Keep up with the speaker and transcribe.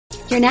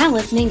You're now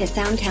listening to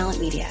Sound Talent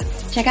Media.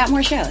 Check out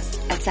more shows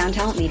at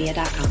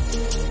soundtalentmedia.com.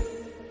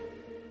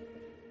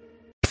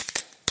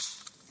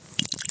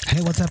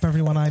 Hey, what's up,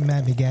 everyone? I'm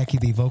Matt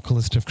Migaki, the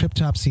vocalist of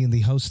Cryptopsy and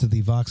the host of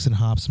the Vox and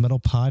Hops Metal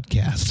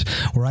Podcast,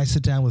 where I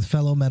sit down with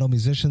fellow metal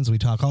musicians. We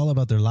talk all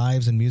about their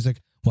lives and music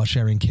while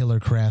sharing killer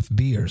craft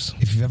beers.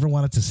 If you've ever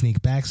wanted to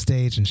sneak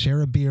backstage and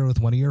share a beer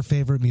with one of your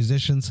favorite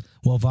musicians,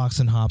 well, Vox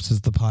and Hops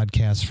is the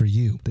podcast for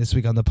you. This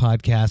week on the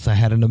podcast, I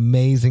had an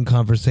amazing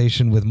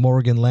conversation with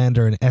Morgan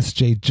Lander and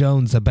S.J.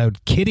 Jones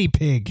about Kitty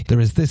Pig.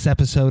 There is this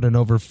episode and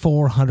over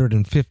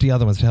 450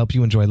 other ones to help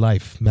you enjoy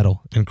life,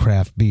 metal, and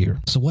craft beer.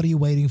 So what are you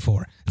waiting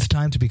for? It's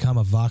time to become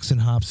a Vox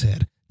and Hops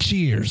head.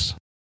 Cheers!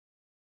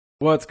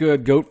 What's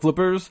good, Goat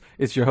Flippers?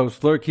 It's your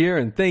host, Lurk here,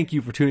 and thank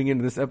you for tuning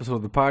into this episode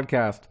of the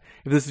podcast.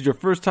 If this is your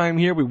first time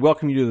here, we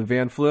welcome you to the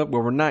Van Flip,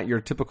 where we're not your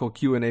typical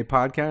Q&A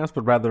podcast,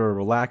 but rather a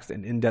relaxed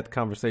and in-depth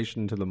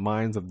conversation into the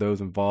minds of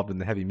those involved in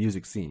the heavy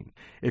music scene.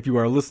 If you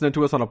are listening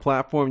to us on a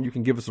platform, you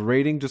can give us a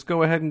rating. Just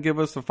go ahead and give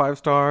us a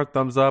 5-star,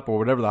 thumbs up, or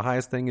whatever the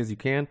highest thing is you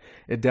can.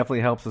 It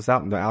definitely helps us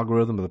out in the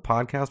algorithm of the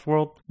podcast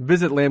world.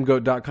 Visit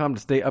lambgoat.com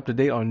to stay up to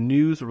date on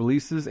news,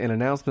 releases, and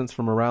announcements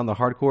from around the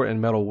hardcore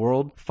and metal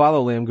world.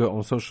 Follow Lambgoat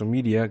on social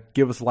media.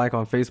 Give us a like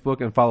on Facebook,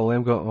 and follow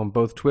Lambgoat on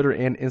both Twitter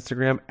and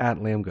Instagram at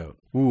Lambgoat.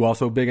 Ooh,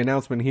 also big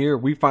announcement here.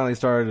 We finally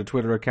started a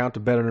Twitter account to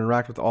better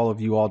interact with all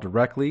of you all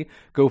directly.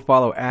 Go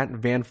follow at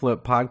VanFlip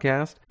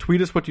Podcast. Tweet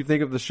us what you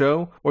think of the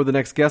show or the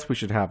next guest we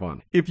should have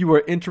on. If you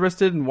are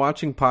interested in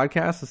watching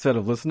podcasts instead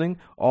of listening,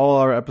 all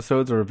our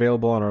episodes are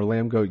available on our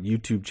Lambgoat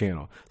YouTube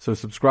channel. So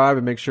subscribe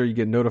and make sure you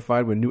get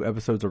notified when new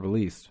episodes are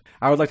released.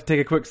 I would like to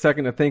take a quick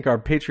second to thank our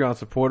Patreon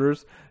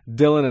supporters,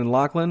 Dylan and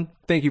Lachlan.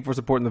 Thank you for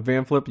supporting the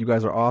Van Flip. You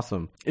guys are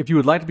awesome. If you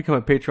would like to become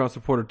a Patreon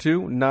supporter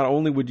too, not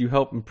only would you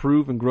help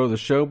improve and grow the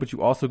show, but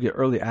you also get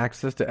early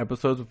access to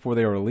episodes before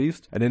they are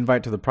released, an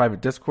invite to the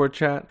private Discord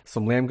chat,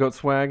 some Lambgoat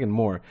swag, and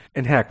more.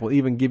 And heck, we'll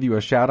even give you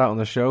a shout out on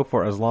the show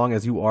for as long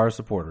as you are a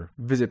supporter.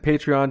 Visit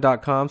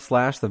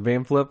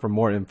patreon.com/thevanflip for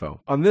more info.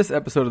 On this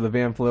episode of the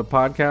Van Flip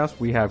podcast,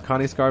 we have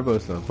Connie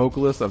Sgarbossa,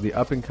 vocalist of the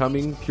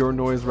up-and-coming Pure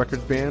Noise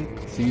Records band,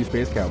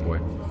 SeeYouSpaceCowboy.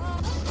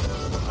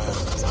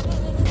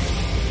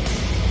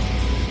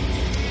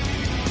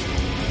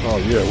 Oh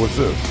yeah, what's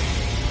this?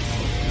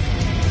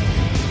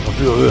 I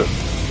feel this.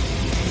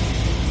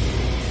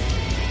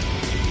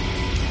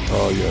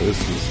 Oh yeah, this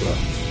is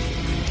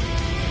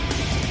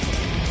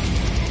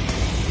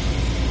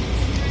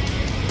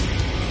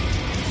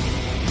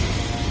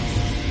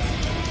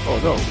oh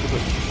no, what's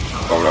this?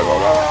 Oh no, no,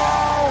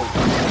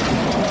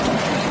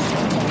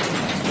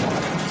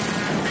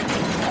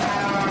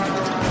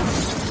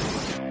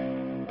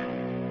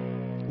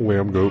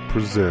 no. Lambgoat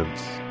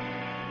presents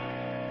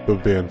the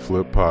Van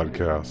Flip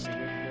Podcast.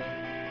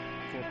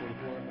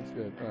 444, that's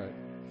good. All right.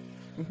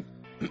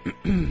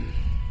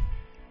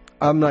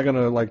 I'm not going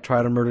to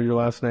try to murder your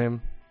last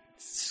name.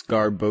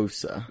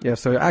 Sgarbossa. Yeah,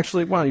 so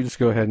actually, why don't you just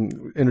go ahead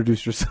and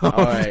introduce yourself?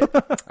 All right.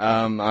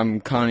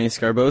 I'm Connie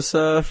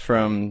Sgarbossa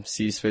from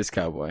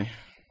SeeYouSpaceCowboy.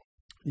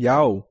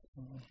 Yow.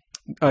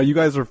 You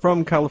guys are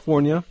from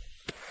California.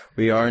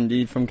 We are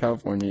indeed from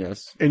California,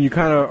 yes. And you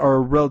kind of are a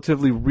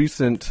relatively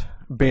recent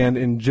band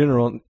in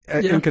general,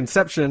 in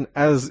conception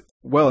as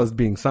well as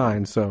being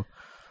signed. So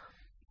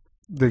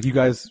you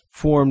guys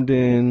formed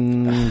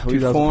in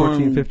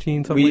 2014,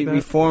 15, something like that? We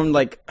formed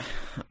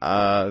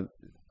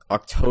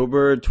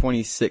October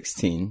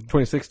 2016.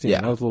 2016,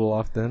 yeah. I was a little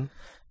off then.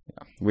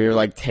 Yeah. We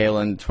were tail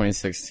end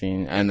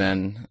 2016, and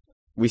then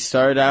we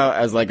started out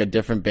as a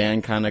different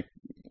band kind of,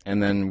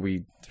 and then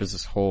there's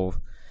this whole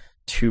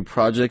 2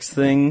 projects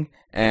thing,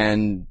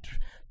 and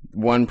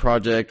one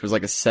project was a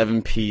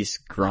 7-piece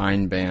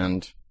grind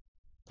band,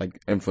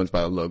 influenced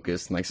by the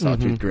Locust and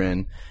Sawtooth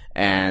Grin,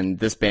 and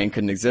this band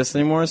couldn't exist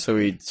anymore, so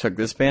we took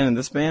this band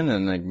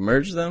and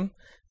merged them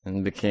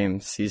and became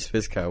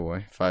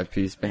SeeYouSpaceCowboy,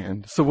 5-piece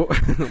band. So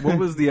what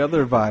was the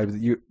other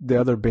vibe, the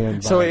other band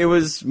vibe? So it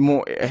was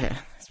more,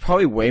 it's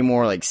probably way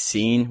more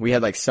scene. We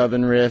had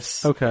southern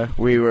riffs. Okay.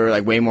 We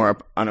were way more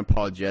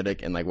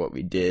unapologetic in what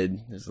we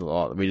did. There's a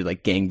lot, we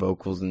did gang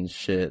vocals and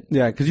shit.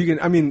 Yeah, because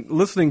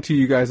listening to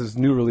you guys'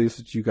 new release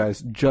that you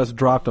guys just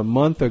dropped a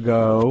month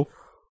ago.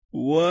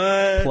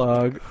 What?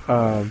 Plug.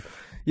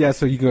 Yeah,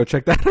 so you can go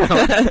check that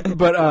out.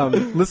 But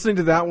listening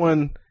to that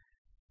one,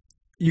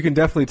 you can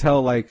definitely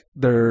tell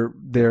they're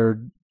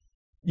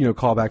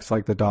callbacks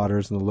to the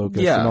Daughters and the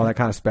Locusts and all that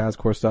kind of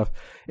spazcore stuff.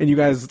 And you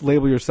guys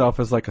label yourself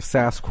as a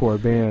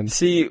sasscore band.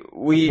 See,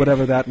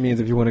 whatever that means,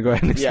 if you want to go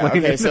ahead and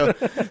explain it.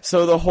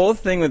 So the whole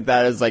thing with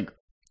that is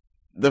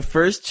the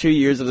first 2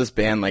 years of this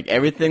band,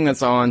 everything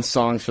that's on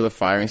Songs for the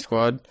Firing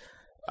Squad,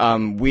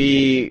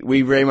 we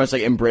very much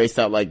embrace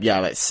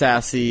that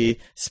sassy,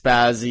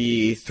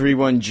 spazzy,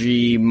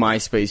 31G,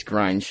 MySpace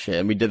grind shit.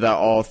 And we did that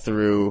all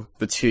through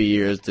the 2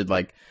 years. Did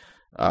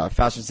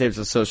Fashion Saves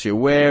Associate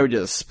Wear, we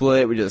did a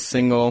split, we did a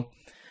single.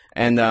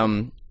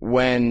 And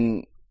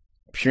when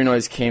Pure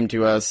Noise came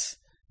to us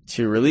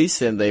to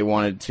release it, they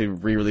wanted to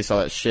re-release all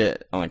that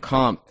shit on a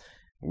comp.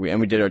 We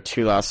did our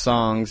 2 last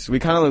songs. We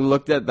kind of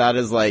looked at that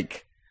as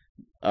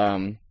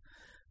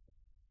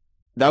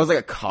that was like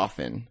a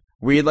coffin.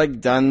 We had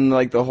like done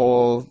like the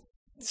whole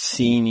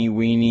sceney,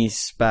 weenie,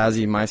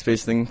 spazzy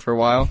MySpace thing for a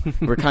while.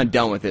 We're kind of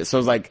done with it. So it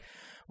was like,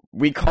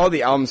 we called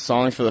the album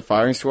Songs for the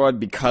Firing Squad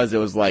because it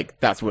was like,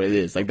 that's what it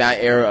is. Like that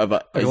era of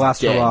like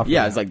last dead. off.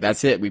 Yeah, it's like,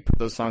 that's it. We put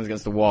those songs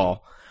against the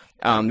wall.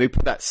 They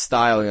put that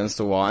style against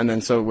the wall. And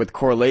then so with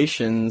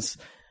Correlations,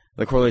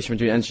 the correlation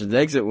between entrance and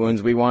exit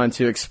wounds, we wanted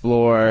to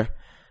explore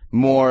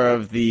more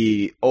of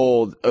the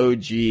old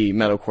OG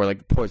metalcore,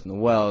 like Poison the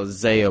Well,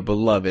 Zayo,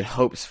 Beloved,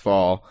 Hopes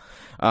Fall,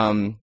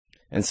 and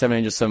 7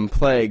 Angels, 7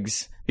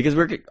 Plagues, because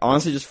we're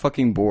honestly just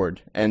fucking bored.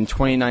 And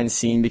 29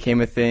 Scene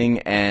became a thing,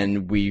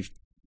 and we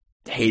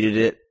hated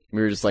it.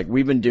 We were just like,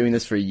 we've been doing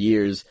this for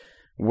years.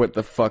 What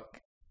the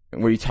fuck?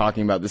 What are you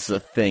talking about? This is a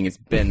thing. It's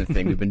been a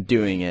thing. We've been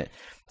doing it.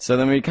 So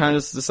then we kind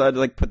of just decided to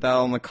like put that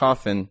all in the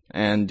coffin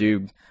and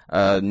do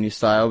a new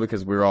style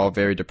because we were all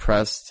very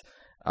depressed.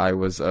 I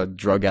was a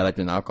drug addict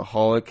and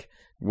alcoholic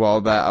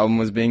while that album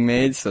was being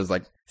made, so it was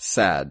like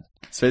sad.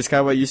 Space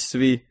Cowboy used to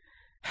be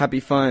happy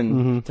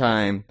fun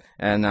time,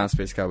 and now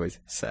Space Cowboy's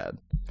sad.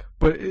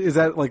 But is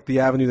that like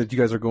the avenue that you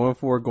guys are going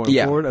for going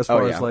forward as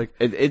far as like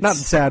it's not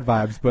sad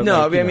vibes, but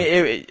no, like, I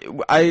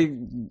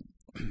mean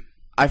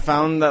I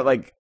found that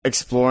like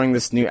exploring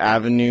this new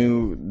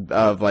avenue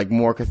of like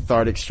more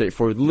cathartic,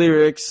 straightforward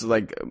lyrics,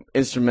 like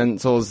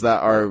instrumentals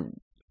that are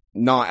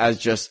not as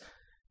just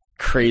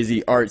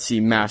crazy,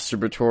 artsy,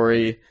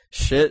 masturbatory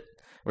shit,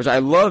 which I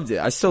loved it.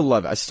 I still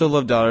love it. I still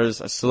love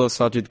Daughters. I still love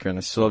Sawtooth Grin. I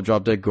still love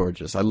Drop Dead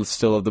Gorgeous. I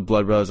still love The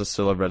Blood Rose. I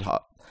still love Red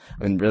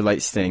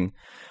Light Sting.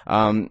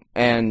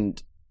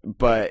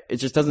 But it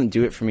just doesn't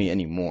do it for me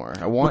anymore.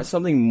 I want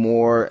something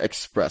more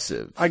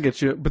expressive. I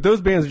get you. But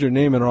those bands that you're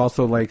naming are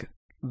also like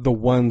the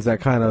ones that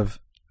kind of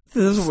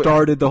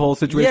started the whole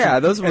situation. Yeah,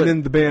 and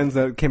then the bands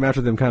that came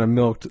after them kind of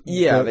milked.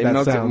 Yeah, they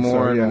milked it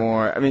more and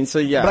more. I mean, so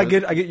yeah. But I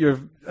get what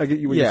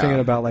you're saying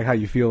about like how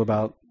you feel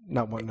about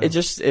not wanting.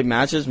 It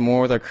matches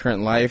more with our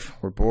current life.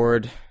 We're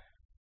bored.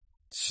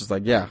 It's just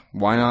like, yeah,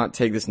 why not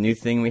take this new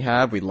thing we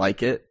have? We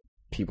like it.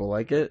 People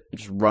like it.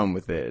 Just run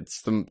with it.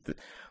 It's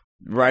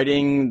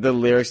writing the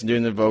lyrics and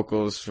doing the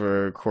vocals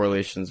for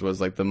Correlations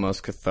was like the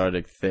most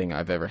cathartic thing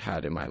I've ever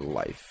had in my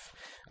life.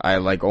 I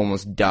like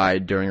almost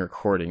died during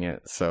recording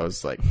it, so I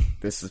was like,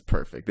 this is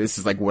perfect. This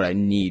is like what I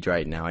need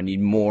right now. I need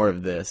more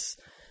of this.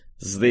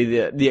 This is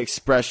the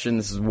expression.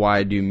 This is why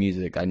I do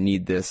music. I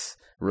need this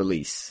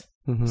release.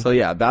 Mm-hmm. So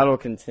yeah, that'll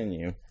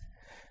continue.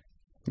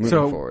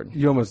 Moving forward.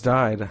 You almost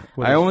died.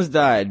 I almost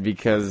died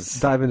because...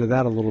 Dive into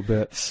that a little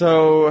bit.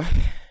 So,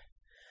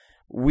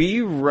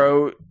 we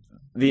wrote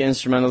the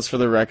instrumentals for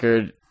the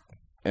record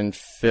in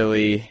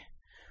Philly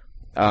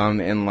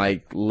in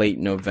like late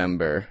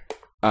November.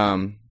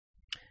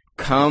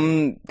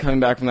 Coming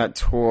back from that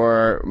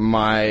tour,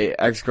 my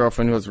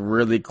ex-girlfriend who I was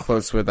really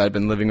close with, I'd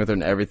been living with her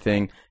and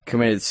everything,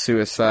 committed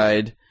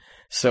suicide.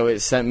 So it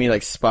sent me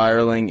like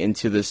spiraling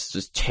into this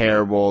just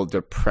terrible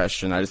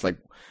depression. I just like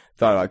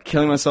thought about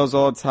killing myself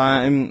all the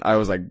time. I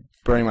was like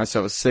burning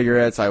myself with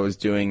cigarettes. I was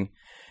doing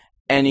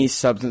any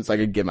substance I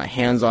could get my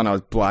hands on. I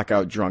was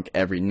blackout drunk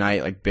every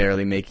night, like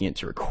barely making it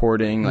to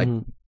recording, like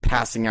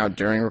passing out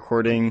during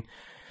recording.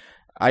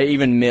 I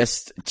even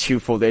missed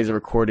 2 full days of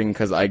recording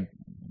because I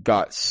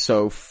got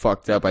so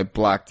fucked up. I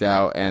blacked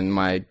out, and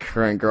my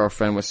current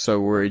girlfriend was so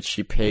worried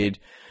she paid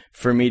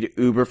for me to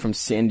Uber from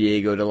San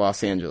Diego to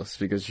Los Angeles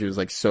because she was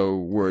like so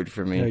worried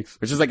for me. Yikes.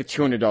 Which is like a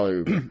 $200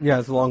 Uber. Yeah,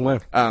 it's a long way.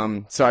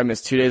 So I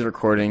missed 2 days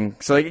recording.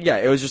 So like, yeah,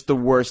 it was just the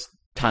worst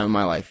time of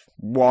my life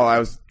while I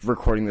was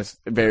recording this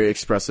very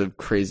expressive,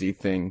 crazy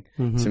thing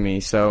to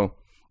me. So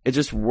it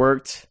just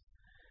worked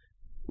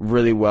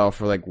really well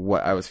for like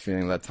what I was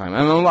feeling at that time.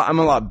 I'm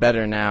a lot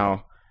better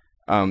now.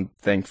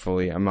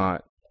 Thankfully, I'm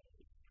not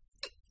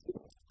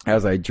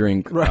as I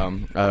drink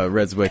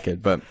Red's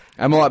Wicked, but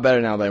I'm a lot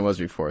better now than I was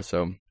before.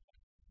 So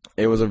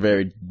it was a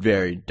very,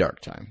 very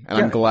dark time, and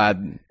I'm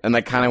glad. And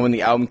like kind of when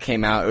the album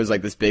came out, it was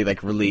like this big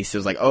like release. It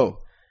was like, oh,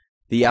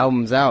 the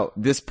album's out.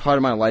 This part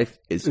of my life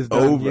is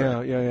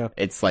over. Yeah.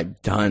 It's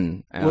like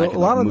done, and I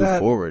can move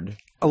forward.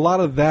 A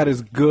lot of that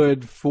is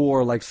good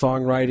for like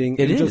songwriting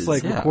and just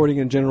like recording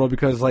in general,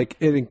 because like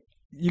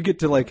you get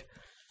to like,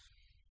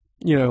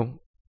 you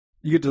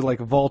get to like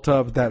vault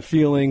up that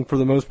feeling for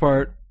the most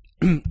part.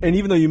 And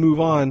even though you move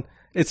on,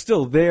 it's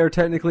still there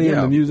technically in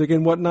the music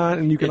and whatnot,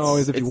 and you can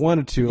always, if you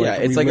wanted to,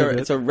 it's like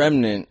it's a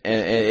remnant,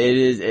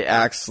 and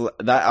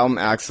that album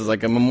acts as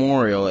like a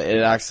memorial. It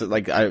acts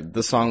like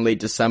the song Late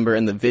December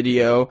in the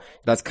video.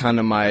 That's kind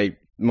of my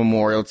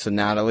memorial to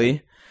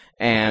Natalie,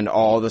 and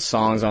all the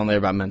songs on there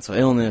about mental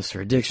illness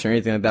or addiction or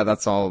anything like that.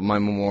 That's all my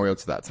memorial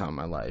to that time in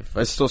my life.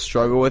 I still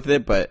struggle with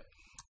it, but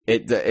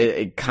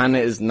it kind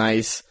of is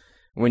nice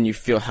when you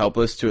feel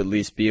helpless to at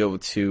least be able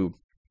to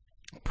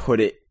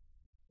put it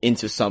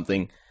into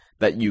something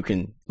that you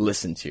can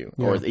listen to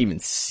or even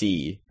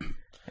see.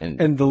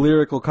 And the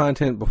lyrical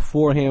content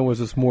beforehand was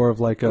just more of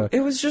like it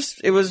was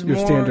your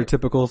more standard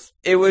typical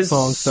it was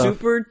song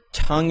super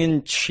stuff.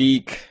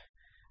 Tongue-in-cheek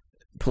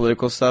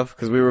political stuff,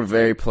 because we were a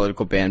very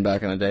political band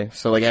back in the day.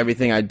 So like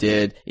everything I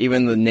did,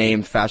 even the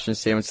name Fashion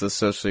Statements to the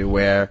Socially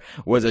Aware,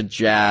 was a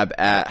jab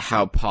at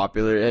how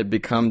popular it had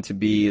become to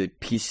be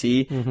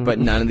PC, but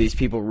none of these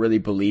people really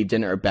believed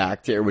in it or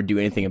backed it or would do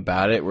anything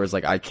about it. Whereas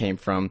like I came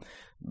from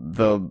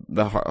the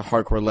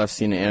hardcore left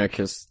scene and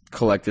anarchist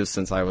collective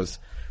since I was,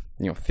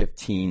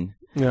 15.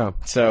 Yeah.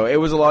 So it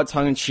was a lot of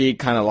tongue-in-cheek,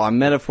 kind of a lot of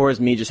metaphors,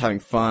 me just having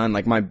fun.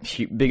 Like my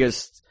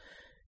biggest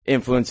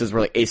influences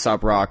were like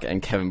Aesop Rock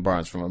and Kevin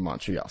Barnes from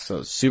Montreal.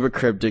 So super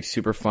cryptic,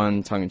 super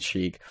fun,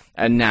 tongue-in-cheek.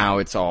 And now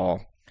it's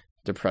all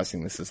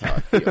depressing. This is how I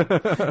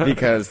feel.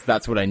 Because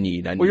that's what I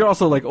need. Well, you're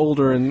also like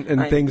older and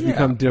things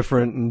become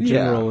different in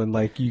general and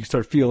like you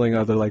start feeling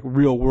other like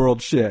real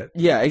world shit.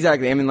 Yeah,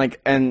 exactly. I mean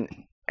like,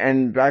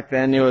 and back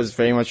then it was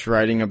very much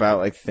writing about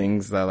like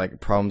things that like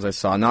problems I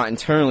saw, not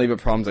internally,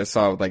 but problems I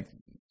saw with like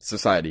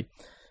society.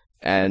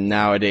 And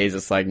nowadays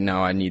it's like,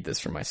 no, I need this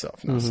for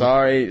myself. No,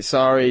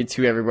 sorry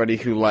to everybody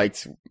who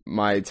liked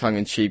my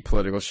tongue-in-cheek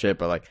political shit,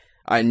 but like,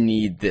 I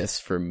need this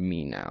for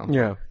me now.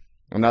 Yeah.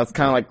 And that's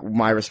kind of like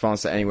my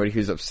response to anybody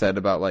who's upset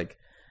about like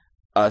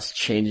us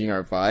changing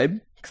our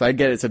vibe. Cause I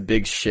get it's a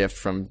big shift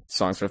from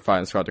Songs for Five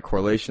and Squad to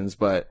Correlations,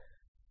 but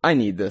I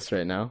need this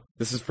right now.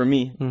 This is for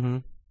me. Mm-hmm.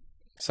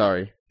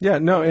 Sorry. Yeah,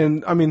 no,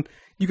 and I mean,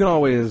 you can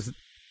always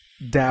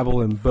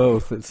dabble in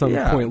both at some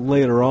point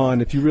later on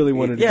if you really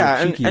wanted to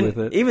get cheeky with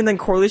it. Even then,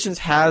 Correlations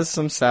has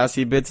some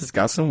sassy bits. It's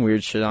got some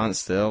weird shit on it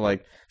still.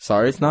 Like,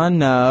 sorry it's not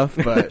enough,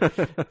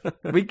 but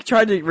we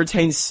tried to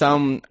retain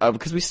some of,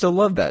 because we still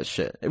love that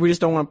shit. We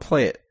just don't want to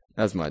play it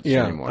as much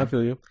anymore. I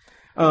feel you.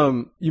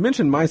 You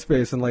mentioned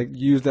MySpace and like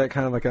use that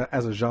kind of like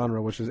as a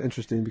genre, which is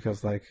interesting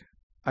because like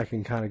I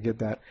can kind of get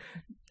that.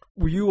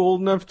 Were you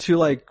old enough to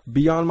like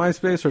be on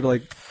MySpace or to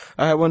like?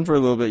 I had one for a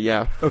little bit,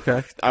 yeah.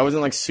 Okay. I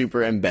wasn't like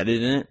super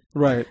embedded in it,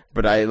 right?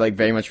 But I like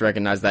very much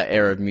recognized that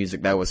era of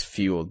music that was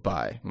fueled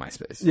by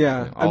MySpace.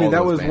 Yeah, I mean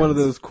that was one of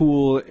those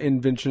cool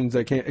inventions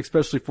that came,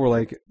 especially for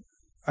like,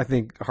 I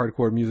think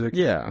hardcore music.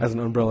 Yeah. As an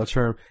umbrella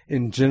term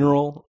in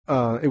general,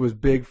 it was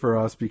big for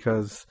us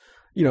because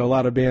a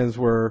lot of bands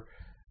were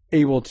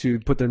able to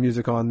put their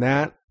music on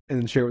that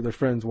and share it with their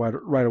friends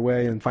right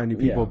away and find new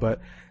people,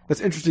 but. That's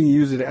interesting you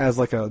use it as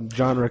like a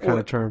genre kind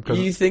of term.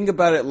 You think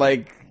about it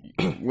like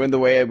when the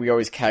way we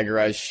always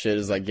categorize shit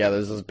is like,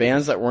 there's those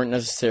bands that weren't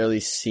necessarily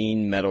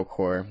scene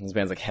metalcore. There's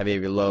bands like Heavy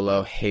Heavy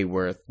Lolo,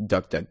 Hayworth,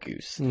 Duck Duck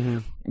Goose.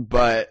 Mm-hmm.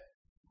 But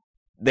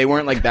they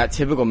weren't like that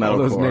typical metalcore. All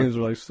those names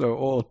are like so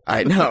old.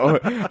 I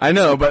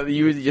know, but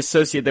you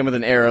associate them with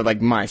an era of like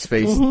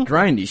MySpace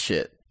grindy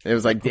shit. It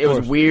was like, it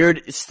was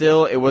weird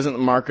still. It wasn't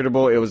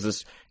marketable. It was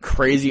this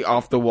crazy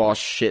off the wall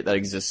shit that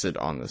existed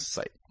on this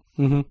site.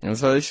 Mm-hmm. And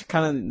so it's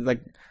kind of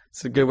like,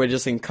 it's a good way to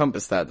just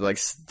encompass that, to like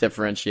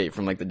differentiate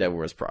from like the Devil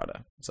Wears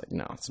Prada. It's like,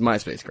 no, it's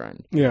MySpace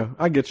grind. Yeah,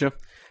 I get you.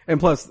 And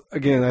plus,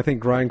 again, I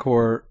think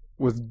grindcore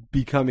was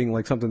becoming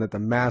like something that the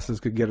masses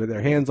could get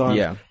their hands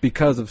on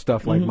because of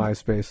stuff like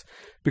MySpace.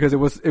 Because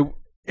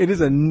it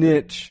is a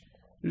niche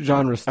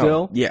genre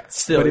still.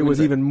 Still. But it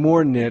was even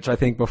more niche, I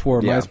think,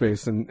 before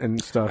MySpace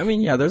and stuff. I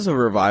mean, there's a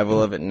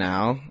revival of it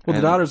now. Well,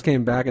 the Daughters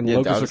came back and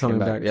Locusts are coming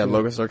back. Yeah,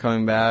 Locusts are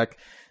coming back.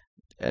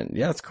 And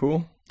it's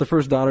cool. The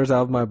first Daughters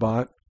album I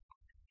bought,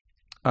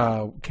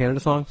 Canada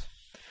Songs.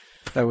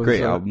 That was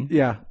great album.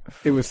 Yeah,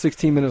 it was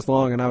 16 minutes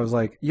long, and I was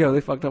like, "Yo, they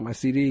fucked up my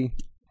CD,"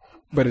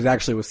 but it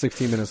actually was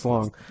 16 minutes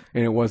long,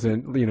 and it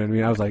wasn't. You know what I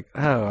mean? I was like,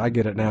 "Oh, I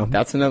get it now."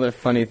 That's another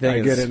funny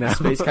thing. I get it now.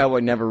 Space Cowboy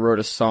never wrote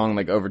a song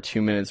like over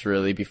 2 minutes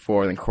really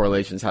before. Then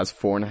Correlations has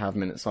 4.5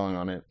 minute song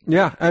on it.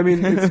 Yeah, I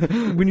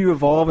mean, when you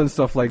evolve and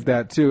stuff like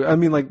that too. I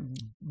mean, like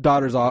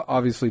Daughters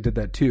obviously did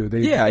that too.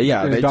 They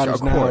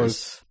Daughters of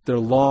course. They're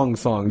long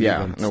songs.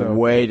 Yeah, even, so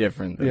way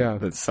different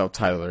than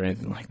self-titled or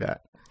anything like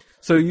that.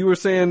 So you were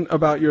saying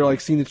about your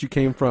like scene that you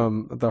came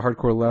from, the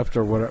hardcore left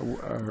or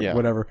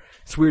whatever.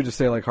 It's weird to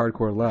say like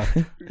hardcore left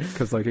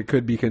because like it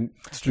could be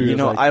construed.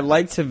 I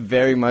like to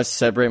very much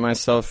separate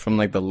myself from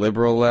like the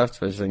liberal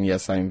left, which then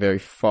yes, I am very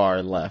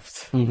far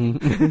left.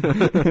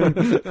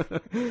 Mm-hmm.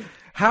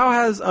 How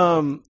has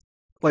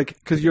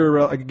because you're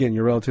a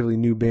relatively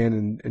new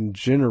band in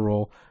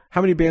general.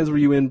 How many bands were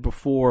you in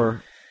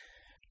before?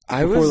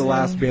 The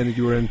last band that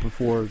you were in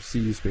before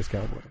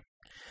SeeYouSpaceCowboy?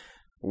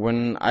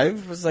 When I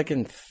was like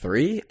in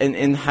 3,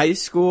 in high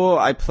school,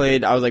 I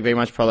was like very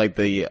much part of like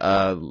the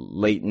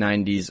late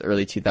 90s,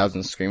 early 2000s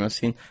screamo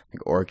scene,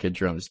 like Orchid,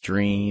 Drum's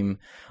Dream,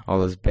 all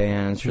those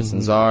bands,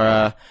 Tristan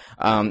Zara,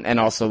 and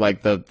also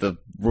like the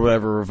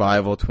whatever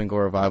revival, Twinkle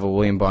Revival,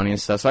 William Bonney and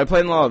stuff. So I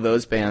played in a lot of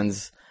those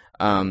bands.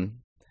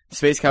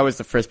 Space Cowboy is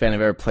the first band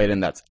I've ever played in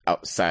that's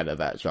outside of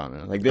that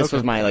genre. Like this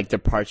was my like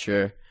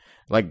departure.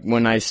 Like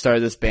when I started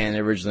this band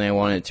originally, I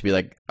wanted it to be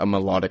like a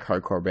melodic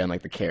hardcore band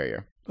like The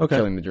Carrier.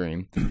 Killing the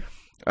Dream.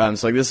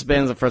 So like this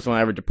band's the first one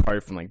I ever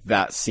departed from like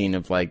that scene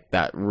of like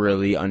that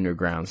really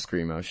underground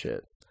screamo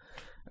shit.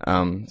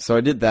 So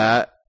I did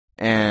that,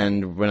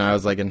 and when I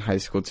was like in high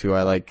school too,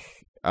 I like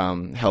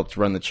helped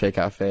run the Che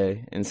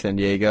Cafe in San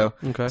Diego.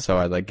 Okay. So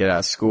I'd like get out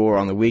of school, or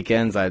on the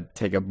weekends I'd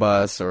take a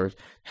bus or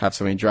have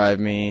somebody drive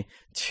me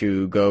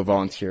to go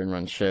volunteer and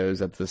run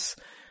shows at this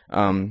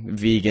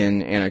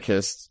vegan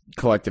anarchist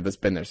collective that's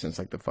been there since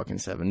like the fucking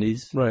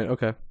 70s. Right.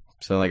 Okay.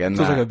 So like, and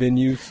So it's like a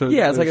venue. So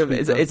yeah,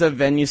 it's a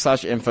venue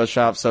 / info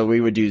shop. So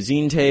we would do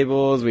zine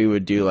tables, we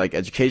would do like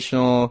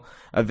educational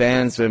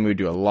events, and we would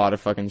do a lot of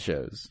fucking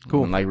shows.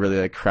 Cool. And like really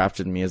like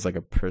crafted me as like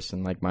a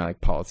person, like my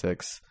like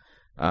politics,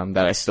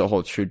 that I still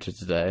hold true to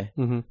today.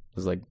 Mm-hmm. It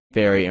was like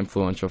very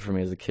influential for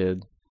me as a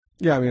kid.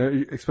 Yeah, I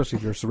mean, especially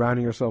if you're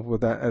surrounding yourself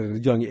with that at a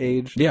young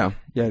age. Yeah.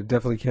 Yeah, it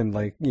definitely can,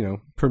 like, you know,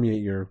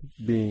 permeate your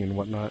being and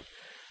whatnot.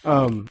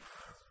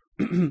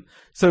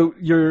 So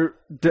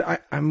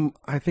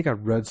I think I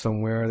read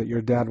somewhere that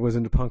your dad was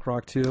into punk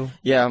rock too.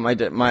 Yeah,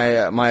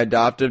 my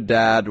adoptive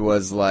dad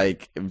was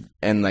like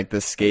in like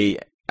the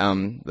skate,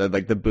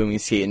 the booming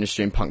skate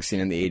industry and punk scene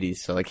in the 80s.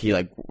 So like he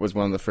like was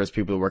one of the first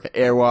people to work at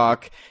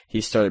Airwalk. He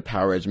started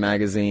Power Edge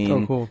magazine.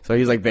 Oh, cool. So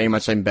he's like very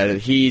much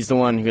embedded. He's the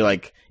one who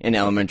like in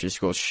elementary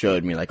school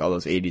showed me like all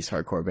those 80s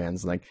hardcore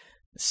bands and like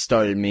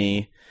started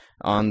me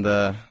on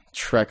the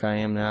trek I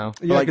am now.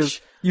 Yeah, like,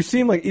 because you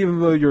seem like, even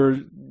though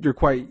you're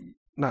quite,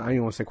 not, I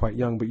don't want to say quite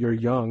young, but you're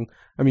young.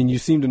 I mean, you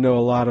seem to know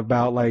a lot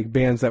about like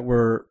bands that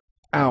were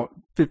out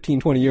 15,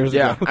 20 years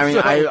yeah, ago. I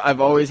mean, So-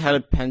 I've always had a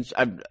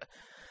penchant.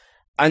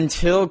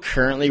 Until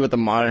currently with the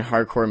modern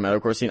hardcore and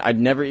metalcore scene, I'd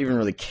never even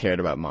really cared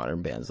about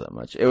modern bands that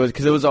much. It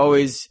was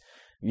always,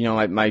 you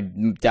know, my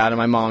dad and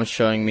my mom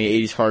showing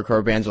me 80s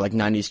hardcore bands or like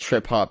 90s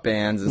trip hop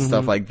bands and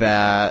stuff like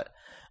that.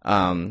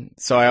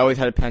 So I always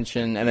had a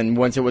penchant, and then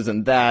once it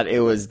wasn't that,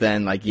 it was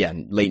then like, yeah,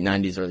 late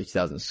 90s, early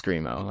 2000s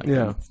screamo. Like,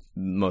 Yeah.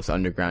 most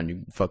underground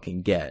you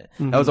fucking get.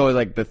 That was always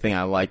like the thing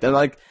I liked.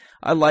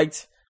 I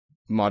liked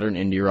modern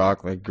indie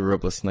rock, like grew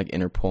up listening to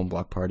like Interpol and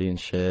Block Party and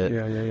shit.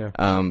 Yeah.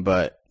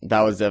 But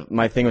that was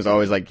my thing was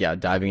always like, yeah,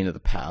 diving into the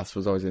past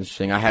was always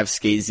interesting. I have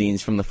skate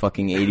zines from the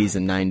fucking 80s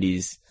and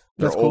 90s.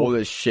 They're That's cool. old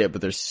as shit,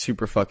 but they're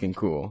super fucking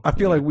cool. I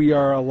feel like we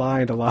are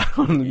aligned a lot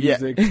on the Yeah.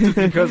 music just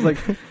because like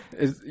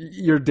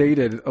you're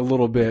dated a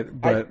little bit,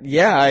 but I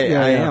Yeah.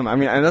 am. I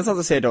mean, and that's not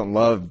to say I don't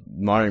love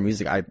modern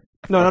music.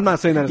 no, I'm not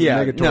saying that as a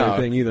negatory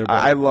thing either. But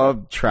I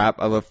love trap.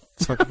 I love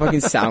fucking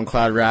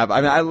SoundCloud rap.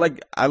 I mean,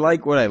 I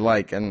like what I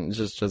like, and it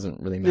just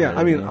doesn't really matter. yeah,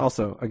 I mean, to me.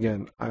 also,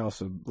 again, I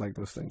also like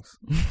those things.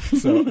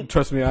 So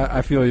trust me,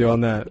 I feel you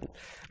on that.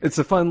 It's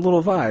a fun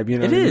little vibe, you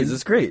know. It is.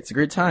 It's great. It's a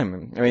great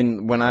time. I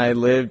mean, when I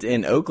lived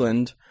in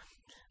Oakland,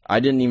 I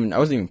wasn't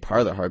even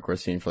part of the hardcore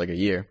scene for like a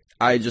year.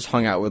 I just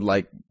hung out with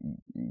like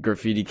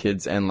graffiti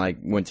kids and like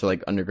went to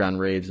like underground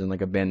raves and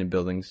like abandoned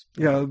buildings.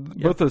 Yeah,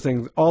 both those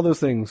things, all those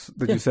things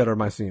that you said are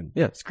my scene.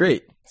 Yeah, it's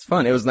great. It's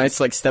fun. It was nice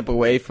to like step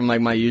away from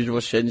like my usual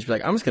shit and just be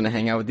like, I'm just gonna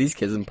hang out with these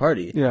kids and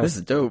party. Yeah. This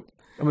is dope.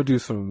 I'm gonna do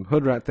some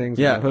hood rat things.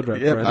 Yeah, with my hood rat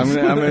yeah. friends.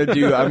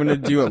 I'm gonna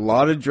do a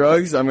lot of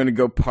drugs. I'm gonna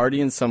go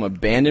party in some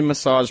abandoned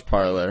massage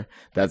parlor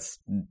that's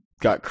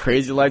got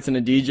crazy lights and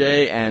a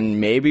DJ, and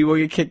maybe we'll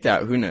get kicked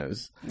out. Who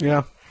knows?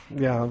 Yeah,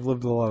 I've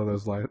lived a lot of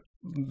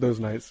those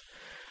nights.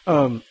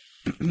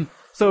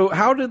 So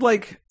how did,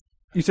 like,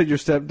 you said your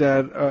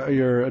stepdad,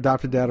 your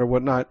adopted dad or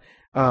whatnot,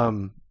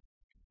 kind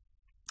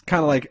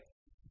of like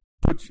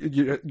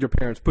your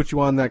parents put you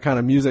on that kind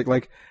of music?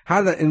 Like,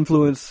 how did that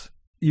influence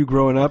you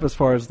growing up as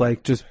far as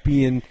like just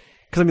being?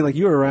 Because I mean, like,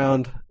 you were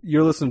around,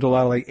 you're listening to a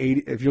lot of like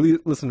 80. If you're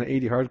listening to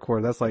 80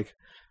 hardcore, that's like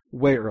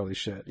way early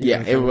shit. You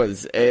know what I'm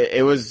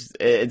saying?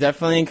 It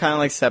definitely kind of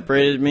like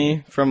separated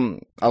me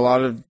from a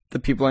lot of the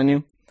people I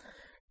knew.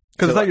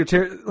 Because So, it's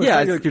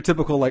not like your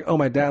typical like, oh,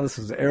 my dad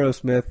listens to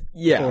Aerosmith,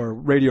 Yeah. or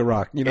radio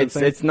rock. You know what I'm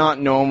saying? It's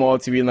not normal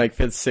to be in like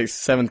 5th,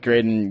 6th, 7th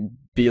grade and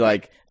be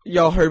like,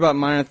 y'all heard about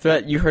Minor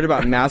Threat? You heard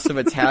about Massive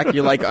Attack?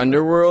 You like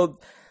Underworld?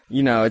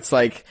 You know, it's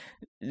like,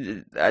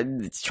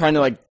 it's trying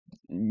to like,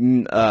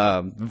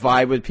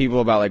 vibe with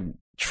people about like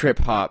trip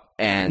hop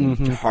and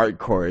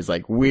hardcore is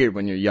like weird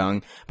when you're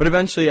young. But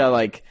eventually I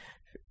like,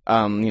 you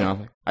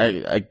know,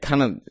 I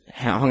kind of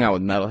hung out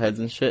with metalheads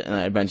and shit, and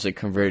I eventually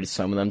converted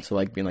some of them to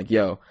like being like,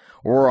 yo,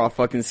 we're all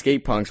fucking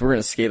skate punks. We're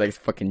gonna skate like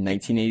fucking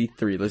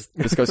 1983.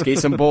 Let's go skate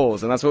some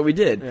bowls, and that's what we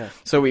did. Yeah.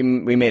 So we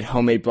made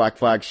homemade Black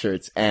Flag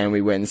shirts, and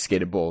we went and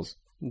skated bowls.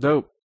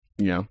 Dope.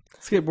 You know,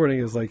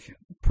 Skateboarding is like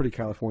pretty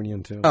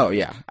Californian too. oh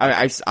yeah,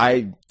 I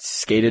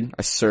skated,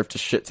 I surfed a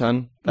shit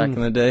ton back in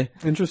the day.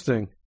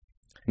 Interesting.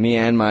 Me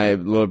and my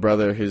little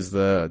brother, who's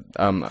the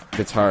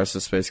guitarist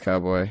of Space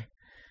Cowboy,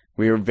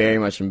 we were very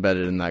much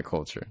embedded in that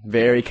culture.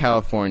 Very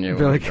California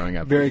when we were growing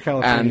up. Very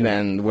California. And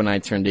then when I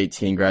turned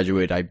 18,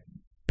 graduated, I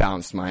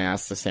bounced my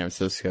ass to San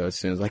Francisco as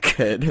soon as I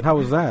could. How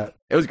was that?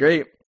 It was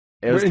great.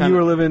 It was And you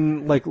were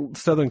living like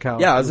Southern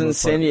Cal. yeah, I was in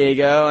San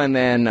Diego, and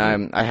then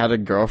I had a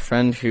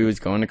girlfriend who was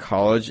going to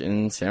college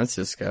in San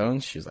Francisco,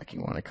 and she was like, you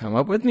want to come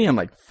up with me? I'm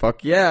like,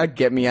 fuck yeah,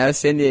 get me out of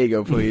San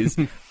Diego, please.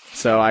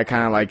 So I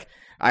kind of like,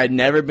 I had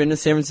never been to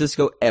San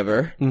Francisco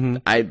ever.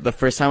 The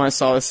first time I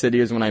saw the city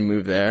was when I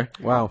moved there.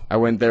 Wow. I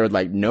went there with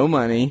like no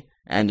money,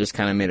 and just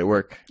kind of made it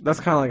work. That's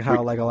kind of like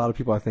how like a lot of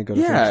people I think go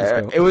to San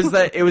Francisco. It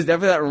was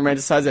definitely that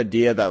romanticized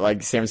idea that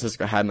like San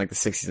Francisco had in like the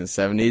 60s and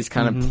 70s,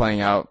 kind of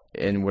playing out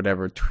in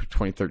whatever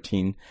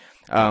 2013,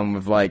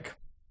 with like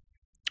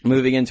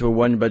moving into a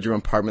 1-bedroom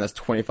apartment that's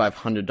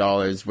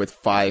 $2,500 with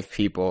 5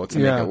 people to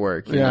make it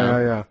work. You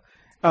know?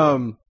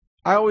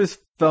 I always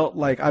felt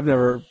like I've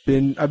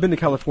been to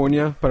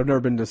California, but I've never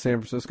been to San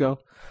Francisco.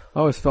 I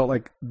always felt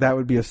like that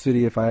would be a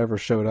city if I ever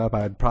showed up,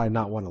 I'd probably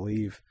not want to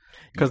leave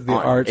because the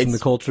arts and the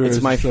culture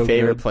is my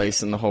favorite good.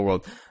 place in the whole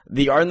world.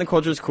 The art and the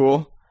culture is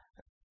cool.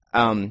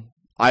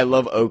 I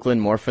love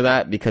Oakland more for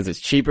that because it's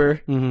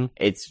cheaper. Mm-hmm.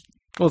 It's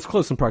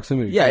close in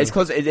proximity. Yeah, it's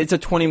close. It's a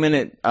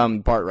 20-minute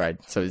BART ride,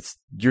 so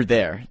you're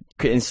there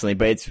instantly.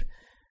 But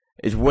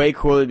it's way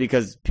cooler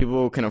because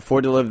people can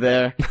afford to live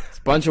there. It's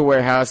a bunch of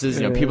warehouses.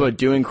 People are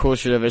doing cool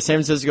shit over there. San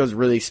Francisco is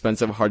really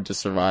expensive, hard to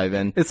survive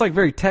in. It's like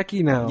very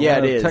techy now. Yeah,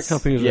 it is. Tech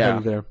companies are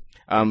headed there.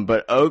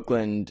 But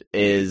Oakland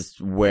is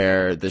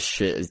where the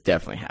shit is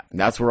definitely happening.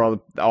 That's where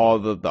all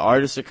the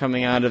artists are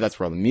coming out of. That's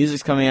where all the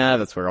music's coming out of.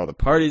 That's where all the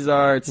parties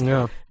are.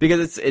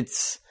 Because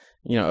it's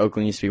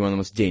Oakland used to be one of the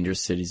most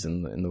dangerous cities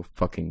in the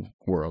fucking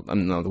world. I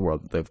mean, not the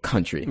world, the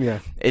country. Yeah.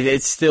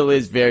 It still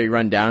is very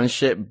run down and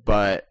shit,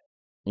 but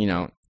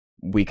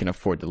we can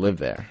afford to live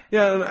there.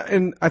 Yeah,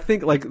 and I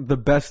think like the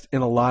best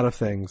in a lot of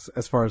things,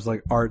 as far as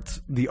like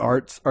the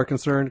arts are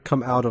concerned,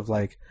 come out of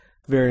like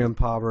very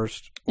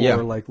impoverished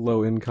or like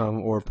low income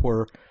or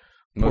poor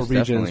regions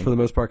definitely. For the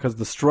most part, because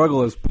the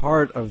struggle is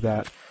part of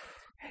that.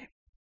 Hey,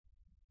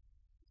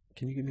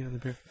 can you give me another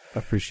beer? I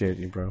appreciate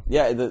you, bro.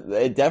 Yeah,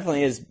 it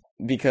definitely is.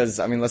 Because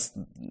unless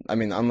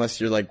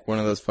you're like one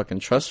of those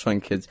fucking trust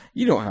fund kids,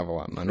 you don't have a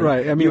lot of money,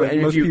 right? I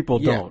mean, most people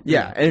don't.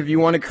 Yeah, and if you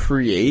want to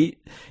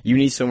create, you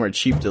need somewhere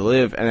cheap to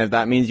live, and if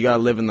that means you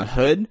gotta live in the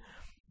hood,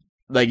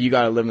 like you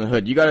gotta live in the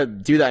hood, you gotta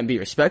do that and be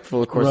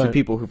respectful, of course, to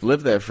people who've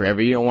lived there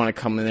forever. You don't want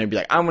to come in there and be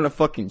like, I'm gonna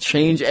fucking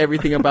change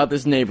everything about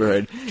this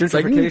neighborhood.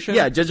 Gentrification?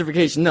 Like,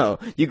 gentrification. No,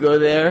 you go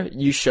there,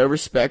 you show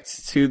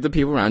respect to the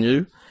people around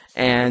you,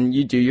 and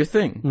you do your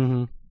thing.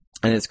 Mm-hmm.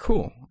 And it's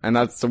cool. And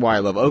that's why I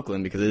love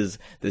Oakland, because it is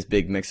this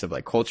big mix of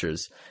like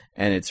cultures.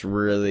 And it's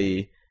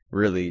really,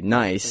 really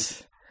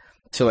nice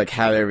to like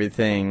have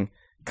everything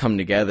come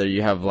together.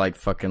 You have like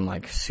fucking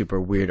like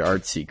super weird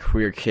artsy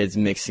queer kids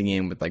mixing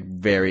in with like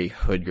very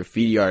hood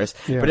graffiti artists.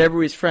 Yeah. But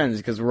everybody's friends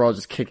because we're all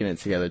just kicking it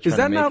together. Is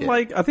that not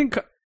like, I think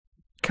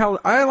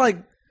I like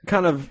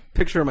kind of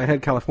picture in my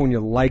head California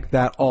like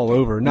that all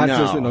over, not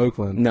just in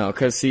Oakland. No,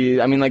 because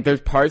see, I mean like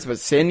there's parts, but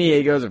San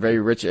Diego is a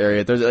very rich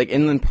area. There's like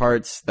inland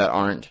parts that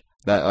aren't.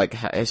 That like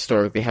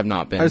historically have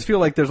not been. I just feel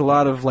like there's a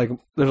lot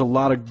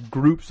of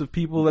groups of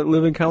people that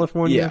live in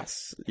California.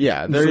 Yes,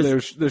 yeah. There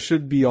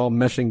should be all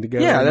meshing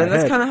together. Yeah,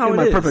 that's kind of how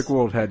it is. My perfect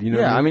world head, you know.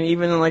 Yeah, I mean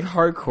even in like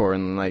hardcore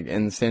and like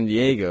in San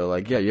Diego,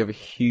 like you have a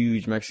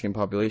huge Mexican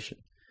population.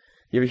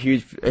 You have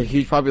a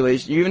huge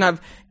population. You even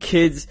have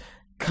kids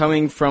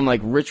coming from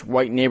like rich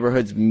white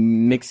neighborhoods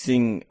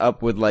mixing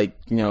up with like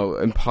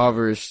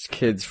impoverished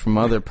kids from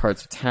other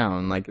parts of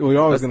town. Like we're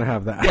always gonna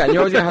have that. Yeah, you're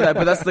always gonna have that.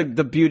 But that's like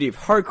the beauty of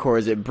hardcore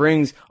is it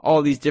brings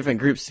all these different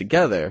groups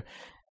together,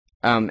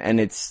 and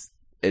that's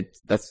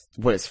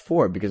what it's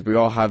for, because we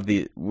all have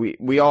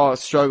we all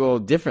struggle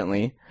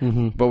differently,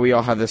 but we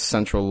all have this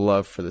central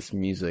love for this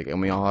music, and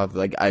we all have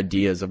like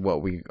ideas of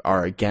what we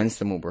are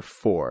against and what we're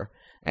for.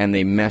 And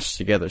they mesh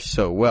together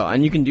so well.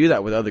 And you can do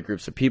that with other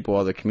groups of people,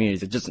 other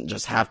communities. It doesn't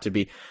just have to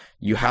be,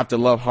 you have to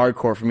love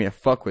hardcore for me to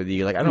fuck with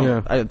you. Like, I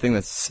don't think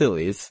that's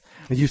silly. It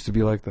used to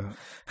be like that.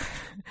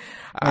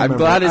 I'm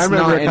glad it's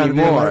not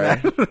anymore.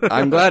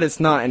 I'm glad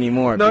it's not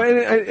anymore. No,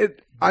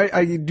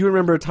 I do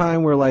remember a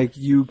time where like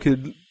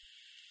it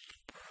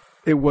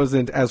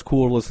wasn't as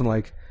cool to listen to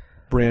like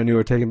Brand New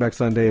or Taking Back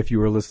Sunday if you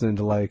were listening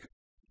to like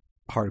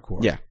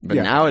hardcore. Yeah, but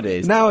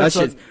nowadays, it's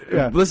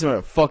listen to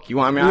what the fuck you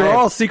want. I mean, we're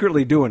all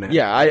secretly doing it.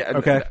 Yeah,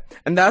 okay.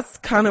 And that's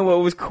kind of what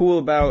was cool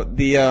about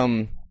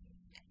the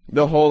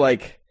whole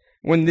like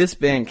when this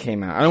band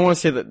came out. I don't want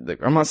to say that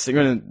I'm not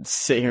going to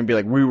sit here and be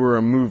like we were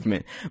a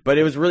movement, but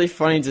it was really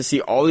funny to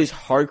see all these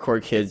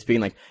hardcore kids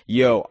being like,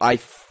 "Yo, I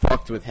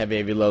fucked with Heavy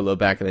Heavy Lolo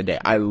back in the day.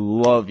 I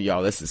love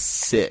y'all. This is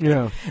sick."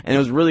 Yeah, and it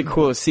was really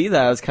cool to see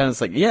that. I was kind of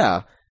like,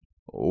 yeah,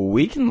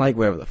 we can like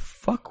whatever the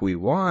fuck we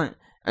want.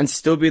 And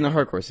still be in the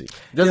hardcore scene.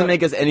 It doesn't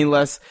make us any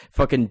less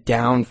fucking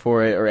down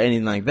for it or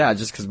anything like that,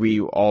 just because we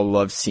all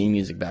loved scene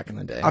music back in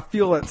the day. I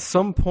feel at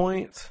some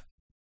point,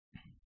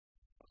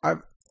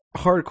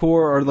 hardcore,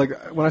 or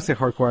like, when I say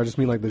hardcore, I just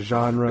mean like the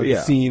genre, the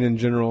scene in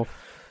general.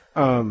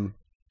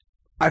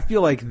 I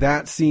feel like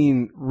that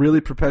scene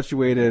really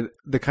perpetuated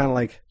the kind of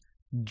like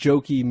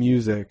jokey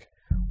music,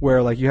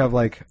 where like you have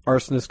like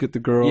Arsonist Get the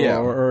Girl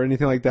or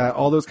anything like that.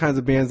 All those kinds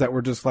of bands that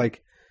were just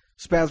like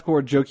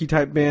spazcore, jokey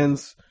type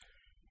bands.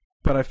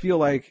 But I feel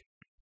like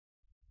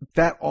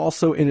that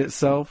also in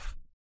itself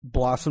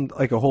blossomed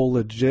like a whole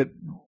legit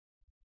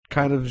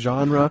kind of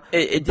genre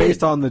it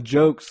based on the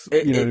jokes.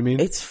 You know what I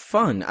mean? It's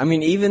fun. I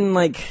mean, even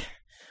like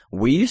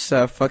we used to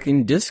have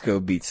fucking disco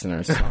beats in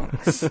our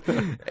songs.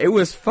 It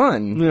was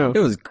fun. Yeah. It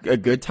was a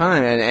good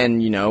time.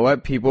 And you know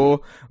what?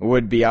 People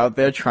would be out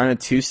there trying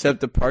to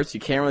two-step the parts. You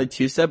can't really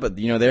two-step, but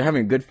you know, they're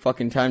having a good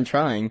fucking time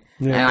trying.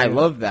 Yeah, and I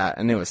love that.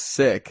 And it was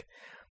sick.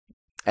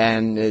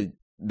 And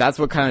that's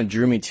what kind of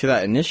drew me to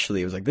that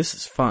initially. It was like, this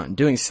is fun.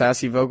 Doing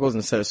sassy vocals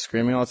instead of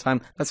screaming all the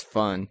time, that's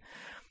fun.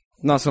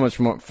 Not so much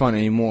more fun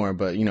anymore,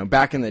 but, you know,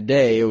 back in the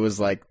day, it was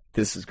like,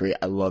 this is great.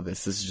 I love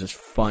this. This is just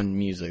fun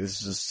music. This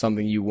is just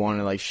something you want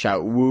to, like,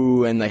 shout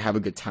woo and, like, have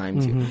a good time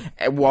to.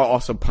 And while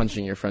also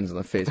punching your friends in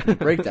the face with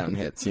breakdown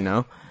hits, you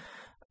know?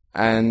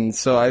 And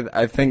so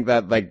I think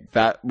that, like,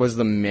 that was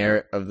the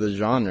merit of the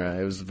genre.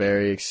 It was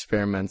very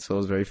experimental. It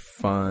was very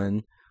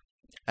fun.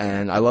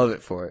 And I love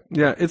it for it.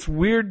 Yeah, it's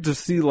weird to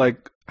see,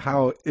 like,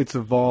 how it's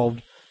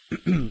evolved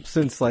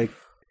since, like,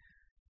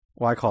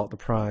 well, I call it the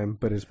prime,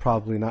 but it's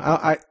probably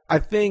not. I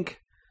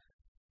think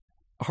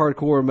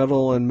hardcore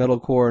metal and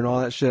metalcore and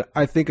all that shit,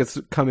 I think it's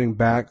coming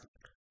back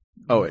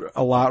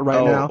a lot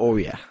right now. Oh,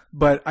 yeah.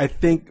 But I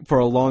think for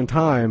a long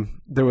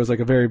time, there was, like,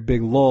 a very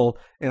big lull,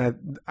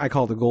 and I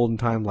call it the golden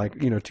time,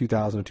 like, you know,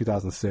 2000 or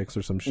 2006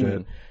 or some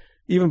shit.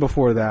 Even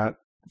before that,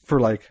 for,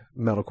 like,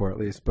 metalcore at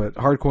least. But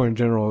hardcore in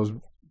general was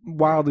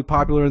wildly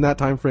popular in that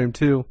time frame,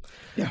 too.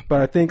 Yeah.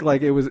 But I think,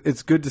 like,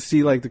 it's good to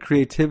see, like, the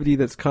creativity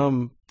that's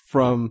come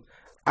from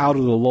out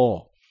of the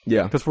lull.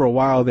 Yeah. Because for a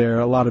while there,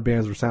 a lot of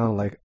bands were sounding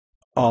like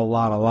a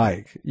lot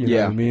alike. You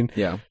know what I mean?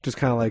 Yeah. Just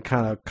kind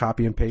of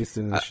copy and paste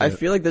and shit. I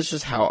feel like that's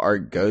just how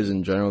art goes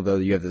in general, though.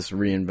 You have this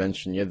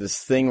reinvention. You have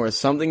this thing where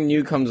something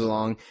new comes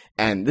along,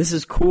 and this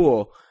is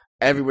cool.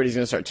 Everybody's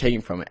going to start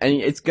taking from it. And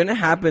it's going to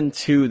happen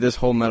to this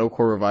whole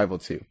metalcore revival,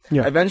 too.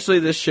 Yeah. Eventually,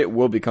 this shit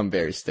will become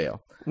very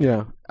stale.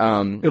 Yeah.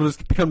 It'll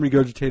just become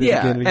regurgitated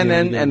again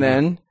and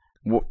again.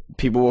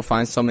 People will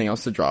find something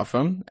else to draw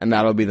from, and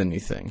that'll be the new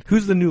thing.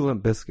 Who's the new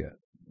Limp Bizkit?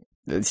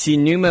 See,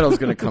 new metal's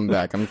gonna come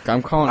back. I'm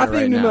calling it right now.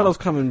 I think new metal's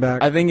coming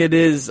back. I think it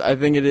is,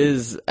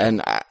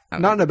 and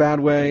not in a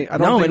bad way. I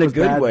don't think in a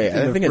good way.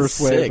 I think it's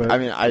sick. I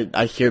mean,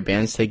 I hear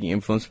bands taking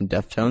influence from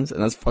Deftones,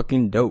 and that's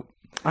fucking dope.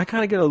 I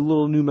kind of get a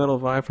little new metal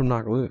vibe from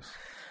Knock Loose,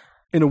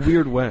 in a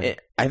weird way.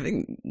 I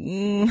think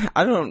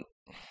I don't.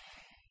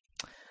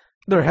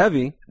 They're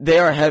heavy. They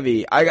are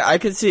heavy. I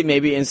could see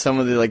maybe in some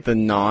of the, like, the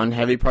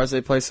non-heavy parts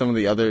they play, some of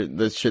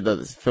the shit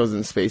that fills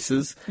in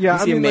spaces. Yeah,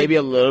 I mean, maybe,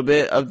 like, a little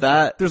bit of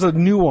that. There's a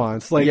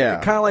nuance. Like,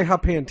 kind of like how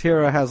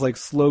Pantera has, like,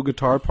 slow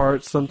guitar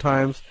parts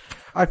sometimes.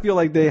 I feel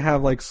like they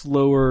have, like,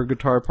 slower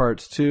guitar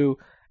parts, too.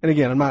 And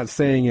again, I'm not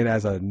saying it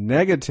as a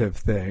negative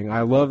thing.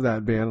 I love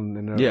that band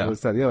and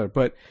this, that, the other.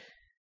 But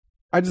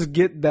I just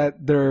get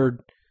that they're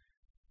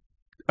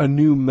a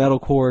new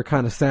metalcore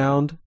kind of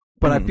sound.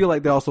 But I feel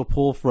like they also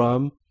pull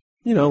from,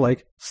 you know,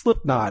 like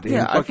Slipknot and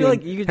I feel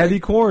like you could, Heavy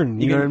Corn.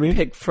 You know what I mean?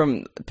 Pick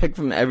from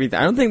everything.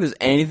 I don't think there's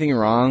anything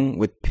wrong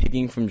with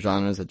picking from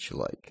genres that you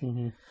like.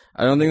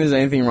 I don't think there's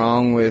anything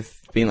wrong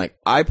with being like,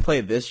 I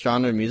play this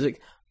genre of music,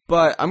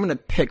 but I'm gonna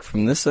pick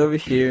from this over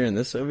here and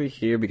this over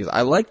here because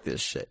I like this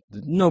shit.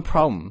 No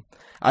problem.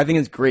 I think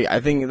it's great. I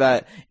think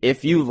that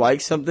if you like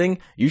something,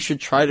 you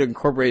should try to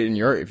incorporate it in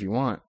your art if you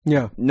want.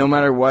 Yeah. No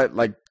matter what,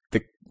 like,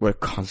 what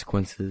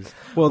consequences.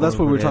 Well, that's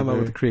what we were talking about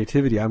with the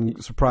creativity.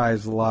 I'm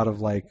surprised a lot of,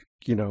 like,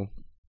 you know,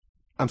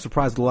 I'm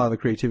surprised a lot of the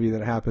creativity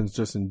that happens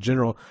just in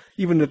general,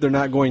 even if they're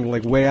not going,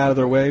 like, way out of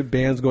their way,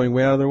 bands going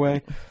way out of their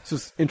way. It's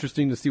just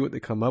interesting to see what they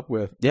come up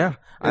with. Yeah.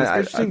 And it's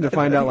interesting to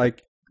find out,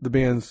 like, the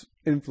band's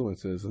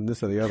influences and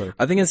this or the other.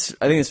 I think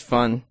it's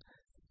fun.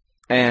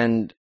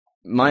 And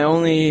my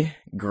only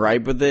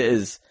gripe with it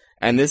is,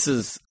 and this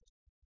is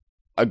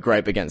a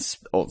gripe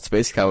against old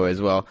Space Cowboy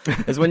as well,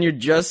 is when you're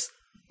just,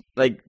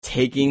 like,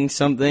 taking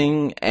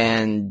something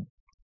and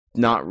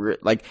not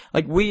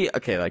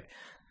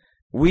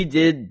we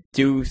did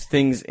do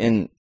things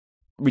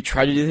we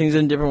tried to do things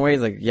in different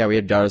ways. Like, yeah, we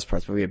had daughter's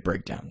parts, but we had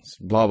breakdowns,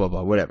 blah, blah,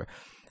 blah, whatever.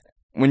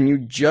 When you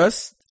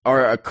just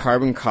are a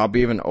carbon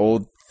copy of an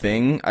old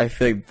thing, I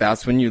feel like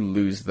that's when you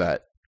lose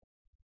that.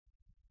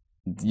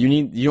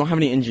 You don't have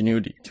any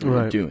ingenuity to what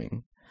you're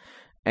doing.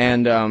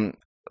 And,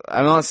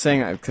 I'm not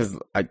saying that because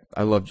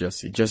I love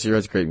Jesse. Jesse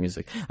writes great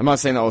music. I'm not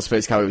saying that Old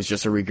Space Cowboy was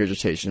just a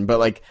regurgitation, but,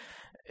 like,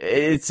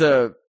 it's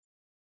a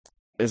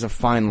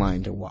fine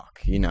line to walk,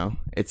 you know?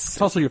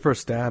 It's also your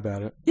first stab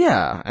at it.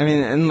 Yeah. I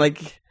mean, and,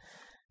 like,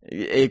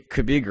 it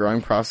could be a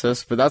growing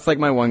process, but that's, like,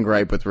 my one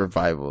gripe with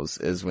revivals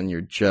is when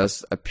you're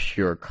just a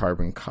pure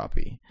carbon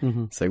copy.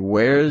 It's like,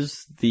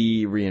 where's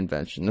the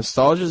reinvention?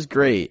 Nostalgia is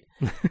great,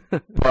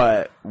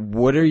 but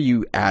what are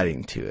you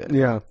adding to it?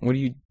 Yeah. What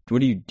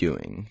are you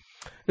doing?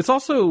 It's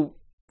also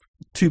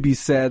to be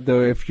said,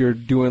 though, if you're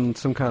doing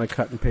some kind of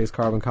cut and paste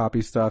carbon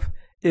copy stuff,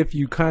 if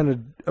you kind of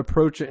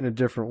approach it in a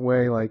different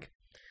way, like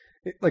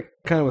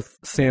kind of with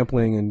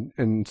sampling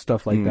and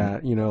stuff like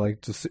that, you know,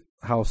 like just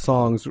how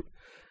songs,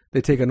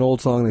 they take an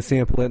old song, they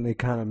sample it, and they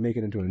kind of make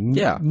it into a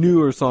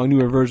newer song,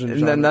 newer version.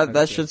 And then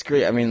that shit's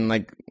great. I mean,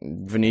 like,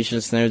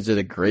 Venetian Snares did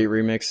a great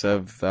remix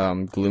of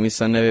Gloomy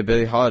Sunday by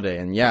Billie Holiday,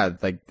 and yeah,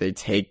 like,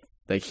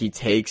 he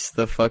takes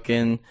the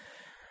fucking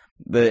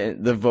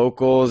the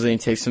vocals and he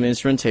takes some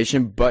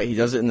instrumentation, but he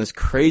does it in this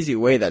crazy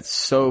way that's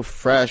so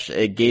fresh.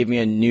 It gave me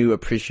a new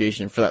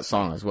appreciation for that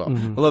song as well.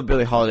 I love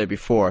Billie Holiday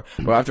before,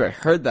 but after I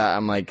heard that,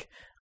 I'm like,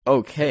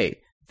 okay,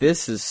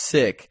 this is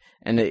sick,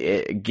 and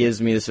it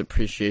gives me this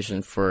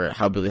appreciation for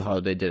how Billie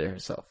Holiday did it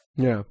herself.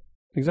 Yeah,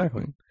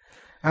 exactly.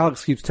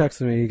 Alex keeps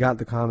texting me. He got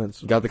the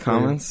comments. Got the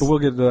comments? But we'll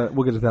get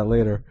to that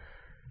later.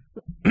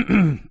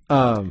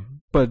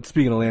 But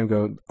speaking of Lamb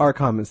Goat, our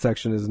comment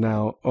section is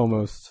now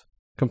almost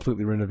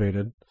completely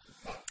renovated.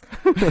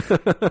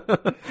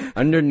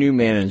 Under new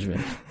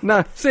management.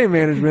 Nah, same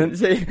management.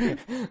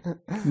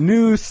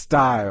 New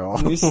style.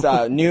 New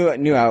style.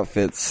 New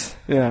outfits.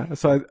 Yeah.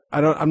 So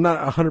I'm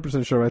not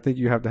 100% sure. I think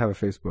you have to have a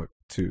Facebook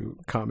to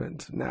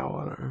comment now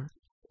on our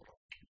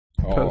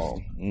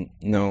post.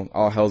 No,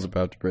 all hell's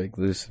about to break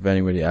loose if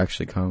anybody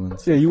actually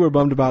comments. Yeah, you were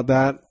bummed about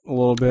that a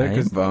little bit. I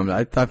am bummed.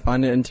 I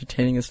find it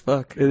entertaining as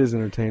fuck. It is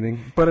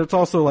entertaining, but it's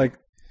also like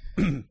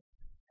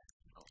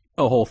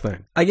a whole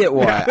thing. I get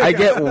why. I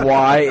get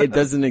why it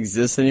doesn't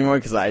exist anymore,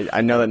 because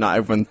I know that not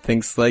everyone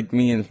thinks like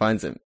me and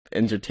finds it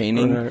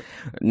entertaining. Right.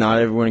 Not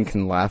everyone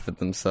can laugh at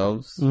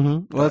themselves.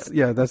 Mm-hmm.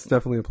 Well, that's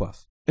definitely a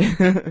plus.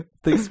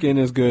 Thick skin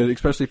is good,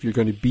 especially if you're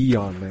going to be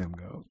on Lamb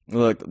Goat.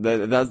 Look,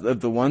 that's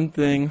the one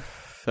thing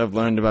I've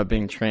learned about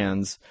being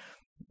trans.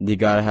 You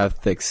gotta have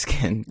thick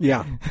skin.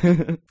 Yeah,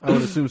 I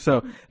would assume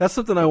so. That's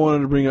something I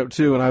wanted to bring up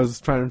too, and I was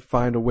trying to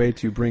find a way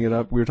to bring it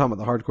up. We were talking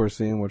about the hardcore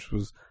scene, which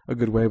was a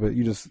good way, but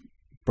you just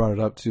brought it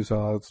up too,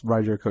 so let's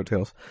ride your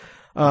coattails.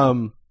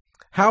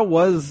 How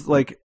was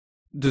like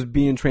just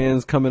being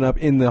trans coming up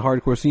in the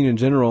hardcore scene in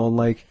general, and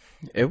like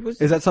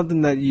is that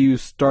something that you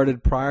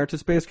started prior to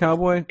Space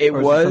Cowboy? It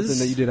was something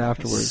that you did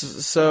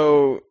afterwards.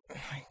 So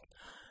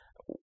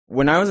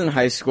when I was in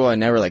high school, I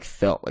never like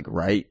felt like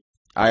right.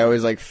 I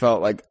always like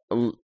felt like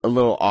a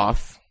little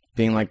off,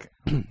 being like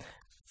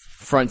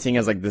fronting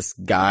as like this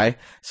guy.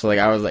 So like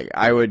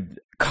I would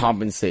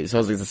compensate. So I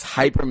was like this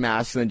hyper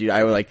masculine dude.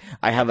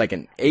 I had like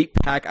an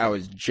 8-pack. I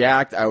was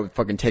jacked. I would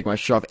fucking take my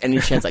shirt off any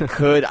chance I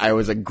could. I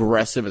was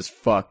aggressive as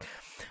fuck.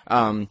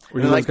 Were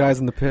you those guys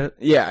in the pit?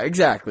 Yeah,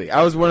 exactly.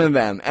 I was one of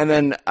them. And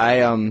then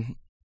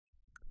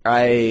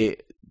I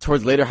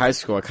towards later high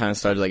school, I kind of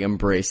started like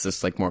embrace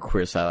this like more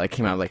queer side. I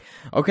came out like,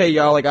 okay,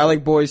 y'all, like I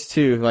like boys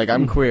too. Like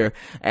I'm queer,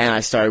 and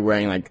I started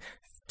wearing like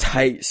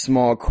tight,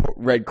 small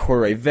red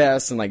corduroy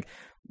vests and like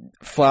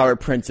flower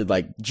printed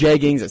like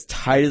jeggings as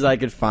tight as I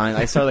could find.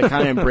 I started like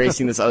kind of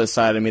embracing this other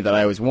side of me that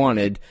I always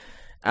wanted.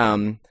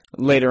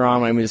 Later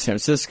on, when I moved to San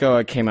Francisco,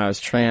 I came out as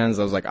trans.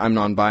 I was like, I'm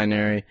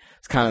non-binary.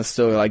 It's kind of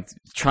still like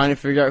trying to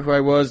figure out who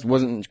I was.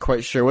 Wasn't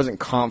quite sure. Wasn't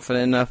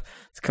confident enough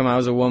to come out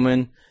as a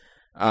woman.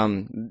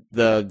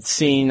 The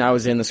scene I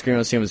was in, the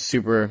screamo scene, was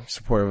super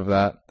supportive of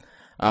that.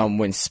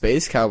 When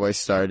Space Cowboy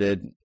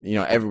started, you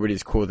know,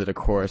 everybody's cool with it, of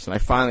course, and I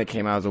finally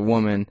came out as a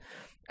woman,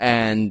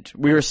 and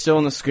we were still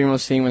in the screamo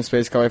scene when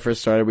Space Cowboy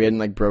first started. We hadn't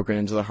like broken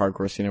into the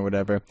hardcore scene or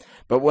whatever,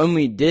 but when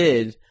we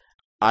did,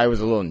 I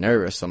was a little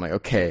nervous. I'm like,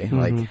 okay,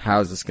 like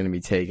how's this going to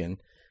be taken?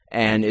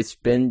 And it's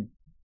been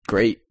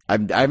great. I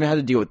haven't had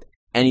to deal with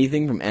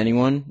anything from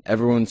anyone.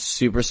 Everyone's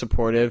super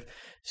supportive,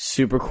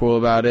 super cool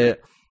about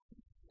it.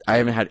 I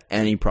haven't had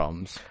any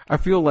problems. I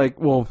feel like,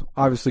 well,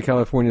 obviously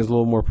California is a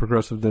little more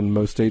progressive than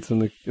most states in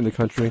the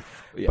country,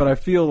 but I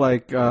feel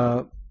like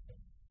I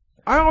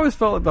always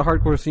felt like the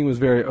hardcore scene was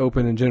very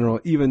open in general,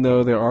 even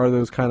though there are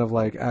those kind of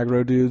like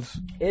aggro dudes.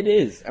 It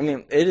is. I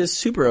mean, it is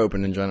super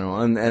open in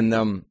general,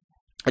 and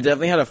I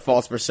definitely had a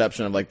false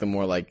perception of like the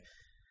more like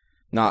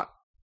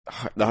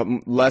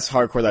the less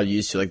hardcore that I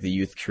used to, like the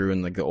youth crew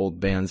and like the old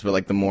bands, but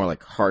like the more like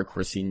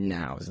hardcore scene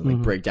now is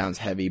like breakdowns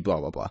heavy,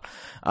 blah blah blah.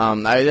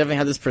 I definitely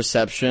had this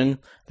perception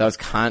that I was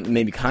kind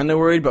of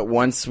worried, but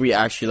once we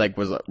actually like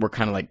we're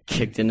kind of like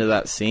kicked into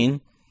that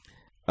scene,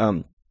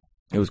 it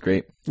was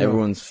great. Yeah.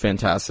 Everyone's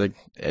fantastic.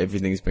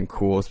 Everything's been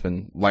cool.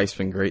 Life's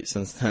been great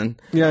since then.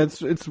 Yeah,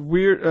 it's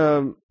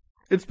weird.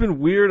 It's been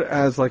weird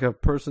as like a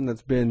person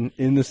that's been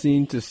in the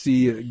scene to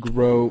see it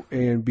grow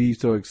and be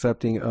so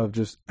accepting of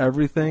just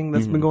everything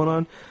that's been going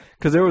on.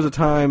 Because there was a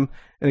time,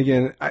 and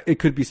again, it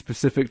could be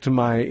specific to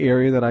my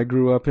area that I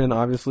grew up in,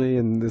 obviously,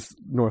 in this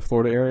North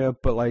Florida area.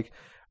 But like,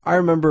 I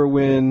remember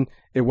when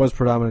it was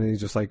predominantly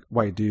just like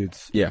white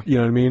dudes. Yeah. You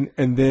know what I mean?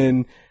 And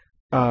then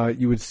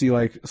you would see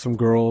like some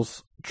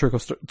girls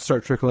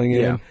start trickling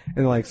in,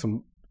 and like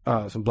some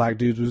black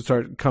dudes would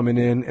start coming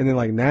in. And then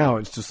like now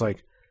it's just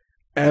like,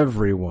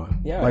 everyone.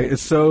 Yeah. Like,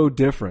 it's so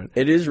different.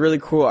 It is really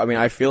cool. I mean,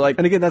 I feel like...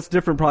 And again, that's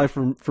different probably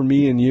for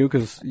me and you,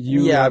 because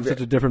you have such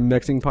a different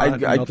mixing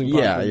pot. Melting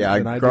pot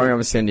than growing up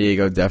in San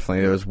Diego,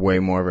 definitely, there was way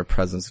more of a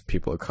presence of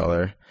people of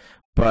color.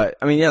 But,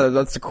 I mean, yeah,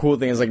 that's the cool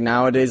thing is, like,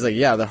 nowadays, like,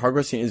 yeah, the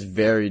hardcore scene is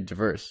very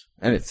diverse.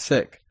 And it's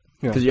sick.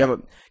 Because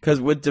because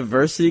with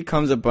diversity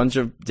comes a bunch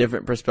of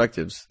different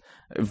perspectives.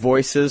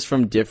 Voices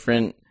from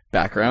different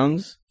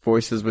backgrounds.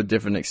 Voices with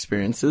different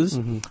experiences,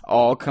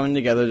 all coming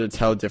together to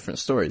tell different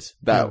stories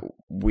that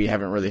we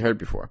haven't really heard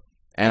before.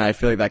 And I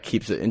feel like that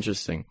keeps it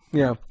interesting.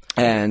 Yeah.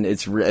 And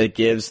it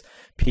gives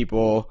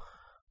people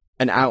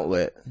an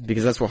outlet,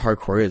 because that's what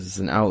hardcore is. It's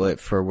an outlet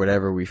for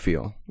whatever we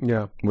feel.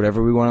 Yeah.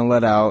 Whatever we want to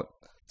let out.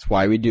 That's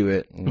why we do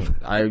it.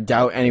 I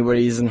doubt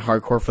anybody's in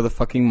hardcore for the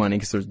fucking money,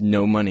 because there's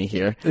no money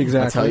here. Exactly.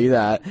 I'll tell you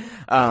that.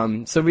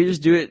 So we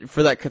just do it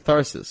for that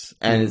catharsis.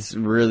 And it's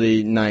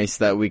really nice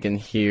that we can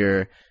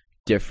hear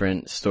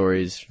different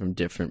stories from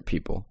different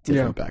people,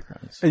 different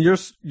backgrounds. And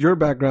your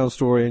background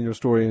story and your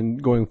story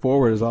and going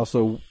forward is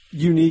also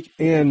unique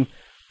and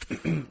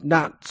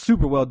not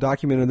super well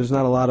documented. There's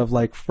not a lot of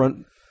like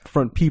front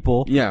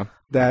people that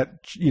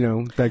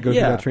that go through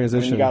that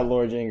transition. And you got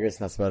Laura Jingers, and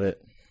that's about it.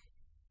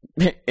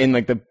 In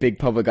like the big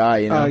public eye,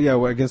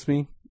 against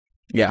me.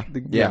 Yeah.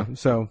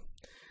 So,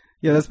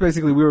 that's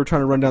basically, we were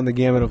trying to run down the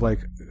gamut of like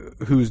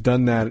who's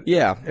done that.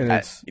 Yeah,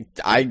 and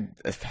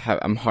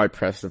I'm hard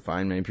pressed to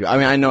find many people. I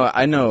mean,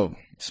 I know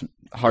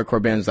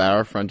hardcore bands that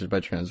are fronted by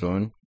trans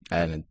women,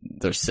 and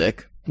they're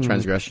sick.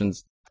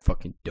 Transgression's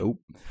fucking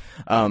dope.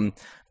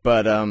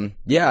 But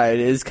it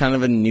is kind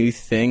of a new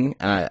thing,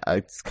 and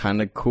it's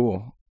kind of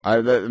cool.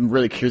 I'm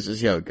really curious to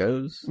see how it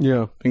goes.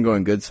 Yeah, been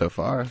going good so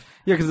far.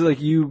 Yeah, because like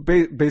you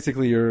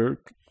basically you're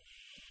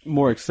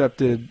more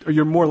accepted, or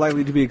you're more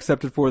likely to be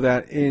accepted for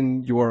that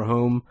in your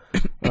home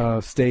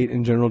state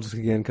in general, just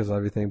again because of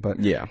everything. But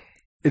yeah,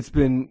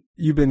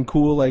 you've been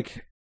cool,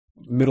 like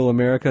middle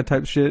America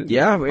type shit.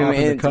 Yeah,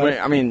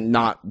 I mean,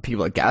 not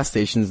people at gas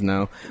stations,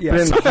 no. Yeah.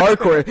 But in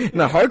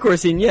the hardcore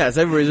scene, yes,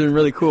 everybody's been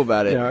really cool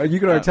about it. Yeah, you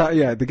can tell.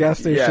 Yeah, the gas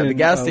station. Yeah, the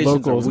gas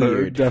stations locals are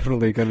weird. Are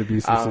definitely going to be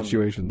some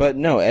situations. But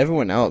no,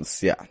 everyone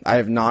else. Yeah, I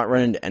have not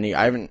run into any.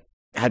 I haven't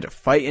had to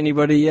fight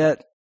anybody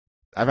yet.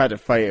 I've had to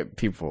fight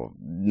people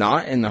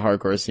not in the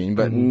hardcore scene,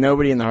 but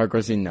nobody in the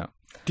hardcore scene. No.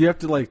 Do you have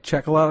to like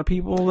check a lot of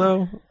people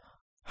though?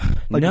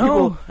 Like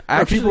no,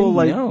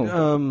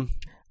 no.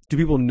 Do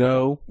people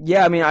know?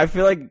 Yeah, I mean, I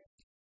feel like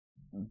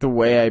the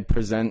way I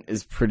present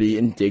is pretty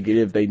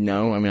indicative. They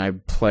know. I mean, I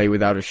play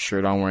without a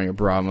shirt on, wearing a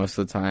bra most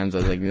of the times. I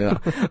was like,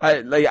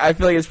 I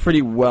feel like it's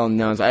pretty well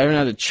known. So I haven't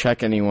had to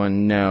check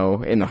anyone.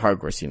 No, in the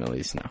hardcore scene at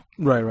least. No.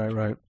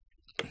 Right.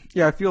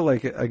 Yeah, I feel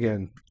like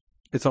again,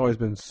 it's always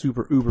been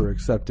super uber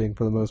accepting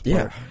for the most part.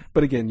 Yeah.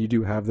 But again, you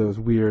do have those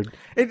weird.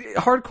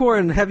 Hardcore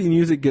and heavy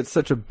music gets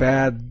such a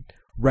bad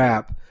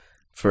rap.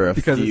 For a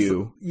because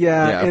few.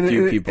 And a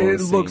few people. And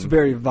it looks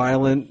very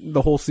violent.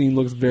 The whole scene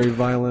looks very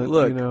violent.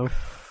 Look,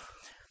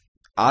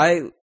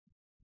 I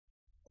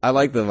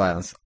like the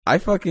violence. I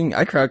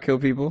crowd kill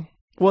people.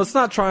 Well, it's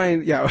not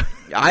trying. Yeah,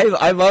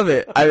 I love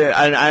it.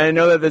 I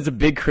know that there's a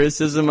big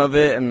criticism of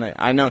it, and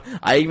I know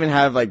I even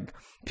have like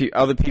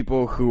other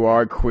people who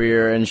are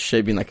queer and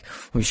shit being like,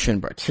 we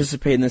shouldn't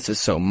participate in this.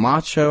 It's so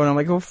macho, and I'm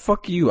like, oh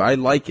fuck you. I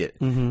like it.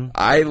 Mm-hmm.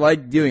 I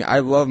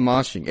love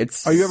moshing.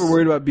 Are you ever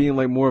worried about being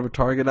like more of a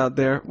target out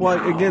there? Well,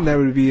 no. Again, that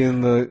would be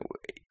in the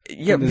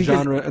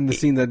genre and the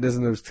scene that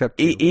doesn't accept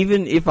you.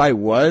 Even if I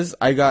was,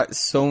 I got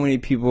so many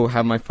people who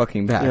have my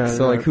fucking back. Yeah,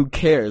 so like, who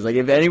cares? Like,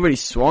 if anybody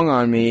swung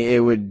on me,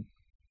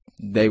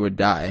 they would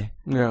die.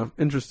 Yeah,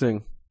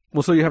 interesting.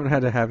 Well, so you haven't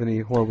had to have any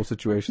horrible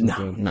situations?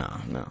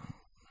 No.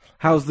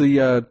 How's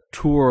the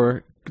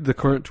tour, the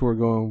current tour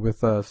going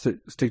with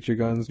Stick to Your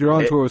Guns? You're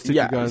on tour with Stick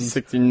to Your Guns.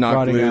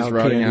 Rotting out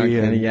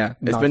Candy. Yeah,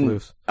 it's been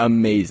loose.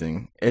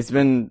 Amazing. It's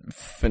been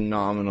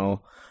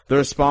phenomenal. The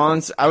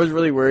response, I was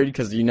really worried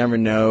because you never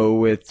know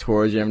with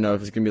tours. You never know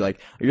if it's going to be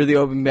like, you're the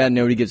open band,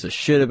 nobody gives a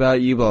shit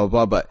about you, blah,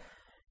 blah, blah. But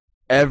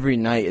every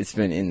night it's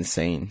been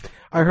insane.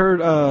 I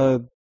heard, I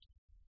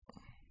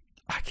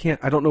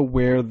don't know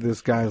where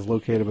this guy is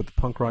located, but the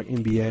punk rock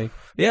NBA.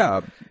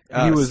 Yeah.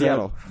 He was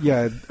Seattle.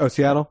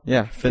 Seattle?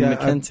 Yeah, Finn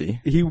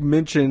McKenzie. He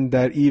mentioned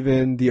that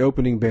even the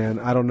opening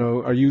band, I don't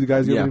know, are you the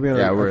guys the opening band?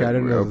 Yeah, I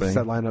didn't know the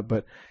set lineup,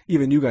 but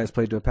even you guys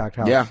played to a packed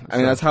house. Yeah, I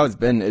mean, that's how it's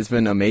been. It's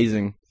been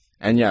amazing.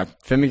 And yeah,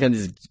 Finn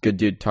McKenzie's a good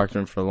dude. Talked to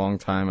him for a long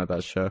time at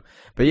that show.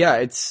 But yeah,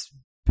 it's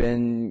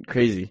been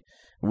crazy.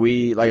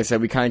 Like I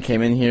said, we kind of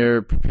came in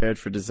here prepared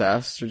for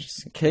disaster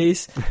just in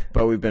case,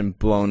 but we've been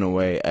blown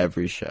away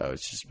every show.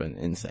 It's just been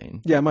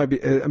insane. Yeah, it might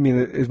be. I mean,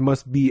 it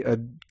must be a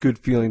good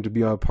feeling to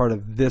be a part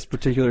of this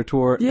particular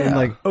tour and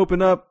like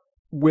open up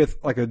with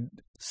like a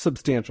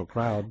substantial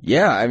crowd.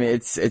 Yeah, I mean,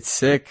 it's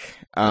sick.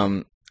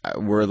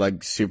 We're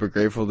like super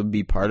grateful to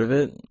be part of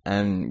it,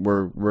 and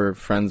we're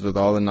friends with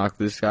all the Knock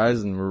Loose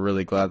guys, and we're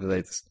really glad that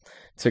they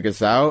took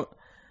us out.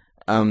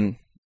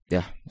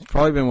 Yeah, it's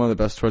probably been one of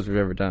the best tours we've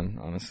ever done,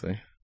 honestly.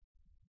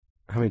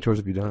 How many tours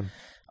have you done?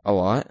 A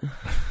lot.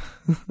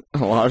 A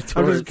lot of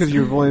tours. Because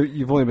you've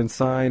only been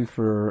signed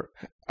for.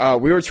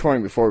 We were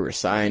touring before we were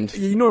signed.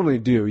 You normally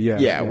do,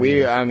 yeah.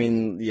 I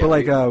mean, yeah. But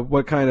like,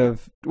 what kind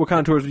of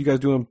tours were you guys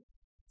doing?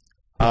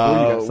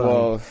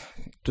 Well,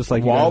 just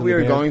like while we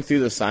were going through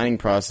the signing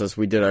process,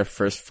 we did our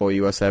first full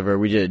US ever.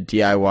 We did a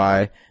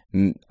DIY.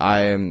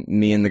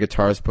 Me and the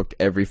guitarist booked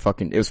it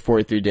was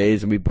 43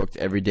 days, and we booked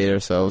every date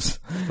ourselves.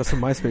 That's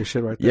some MySpace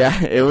shit right there.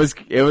 Yeah, it was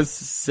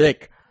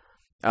sick.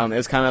 It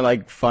was kind of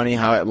like funny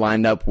how it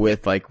lined up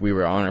with like we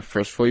were on our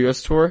first full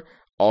US tour,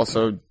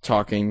 also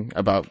talking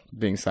about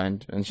being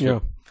signed and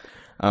shit.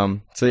 Yeah.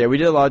 So yeah, we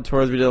did a lot of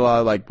tours. We did a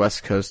lot of like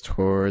West Coast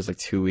tours, like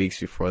 2 weeks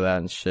before that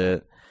and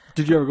shit.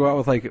 Did you ever go out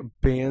with like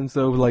bands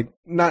though? Like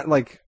not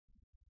like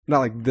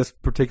this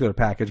particular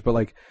package, but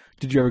like,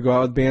 did you ever go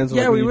out with bands?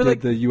 Yeah, like, we were did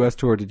like the U.S.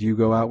 tour. Did you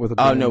go out with a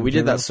Oh band? no, we in did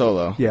general? that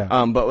solo.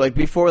 Yeah. But like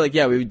before, like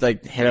we would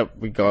like hit up.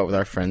 We'd go out with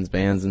our friends'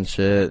 bands and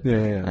shit.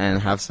 Yeah.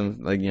 And have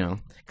some like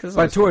because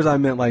By tours I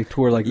meant like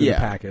tour like the Yeah,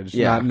 package,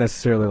 yeah. not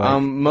necessarily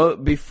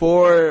like.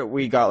 Before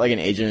we got like an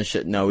agent and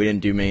shit, no, we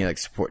didn't do many like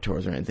support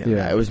tours or anything like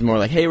Yeah. that. It was more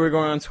like, hey, we're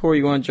going on tour.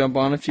 You want to jump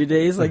on a few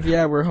days? Like,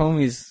 yeah, we're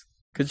homies.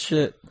 Good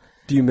shit.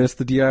 Do you miss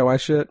the DIY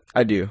shit?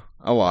 I do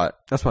a lot.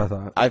 That's what I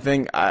thought. I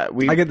think I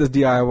get this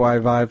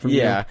DIY vibe from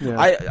yeah. you.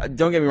 I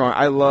don't get me wrong.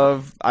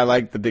 I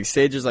like the big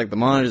stages, like the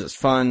monitors. It's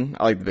fun.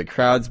 I like the big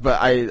crowds, but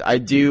I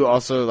do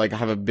also like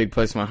have a big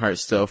place in my heart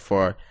still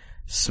for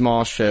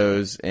small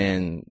shows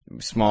and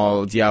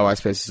small DIY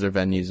spaces or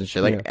venues and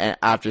shit. Like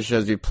after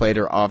shows we played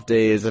or off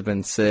days have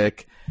been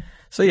sick.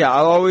 So yeah,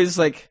 I'll always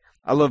I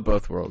love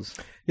both worlds.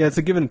 Yeah, it's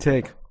a give and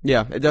take.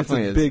 Yeah, it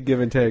definitely It's a big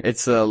give and take.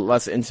 It's a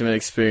less intimate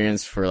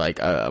experience for like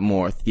a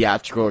more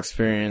theatrical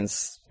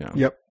experience.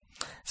 Yep.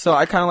 So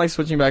I kind of like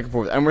switching back and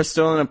forth, and we're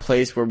still in a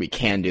place where we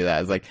can do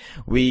that. It's like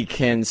we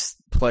can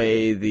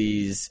play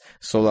these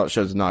sold out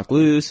shows with Knock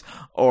Loose,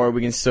 or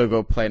we can still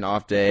go play an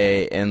off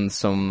day in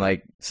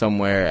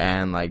somewhere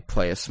and like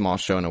play a small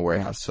show in a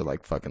warehouse to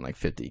like fucking like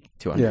 50,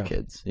 200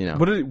 kids.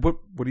 What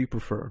do you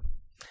prefer?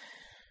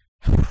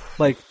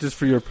 Like just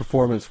for your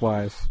performance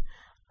wise.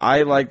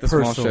 I like the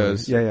small Personally.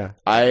 shows. Yeah.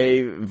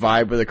 I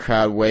vibe with the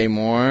crowd way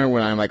more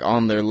when I'm like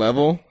on their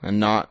level and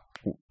not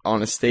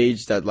on a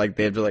stage that like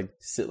they have to like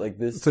sit like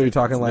this. So you're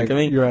talking like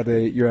you're at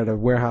a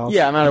warehouse.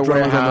 Yeah, I'm at a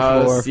drummers on the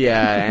floor. warehouse.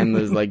 Yeah, and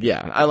there's like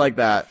I like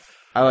that.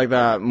 I like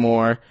that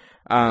more.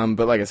 But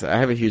like I said, I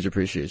have a huge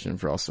appreciation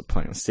for also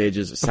playing on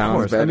stages. It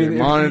sounds better.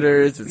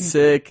 Monitors, it's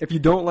sick. If you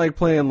don't like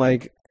playing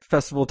like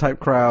festival type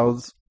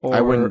crowds, or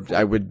I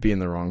would be in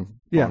the wrong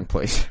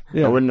place.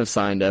 Yeah. I wouldn't have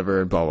signed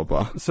ever. Blah blah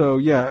blah. So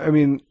yeah,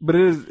 but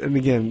it is, and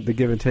again, the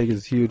give and take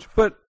is huge.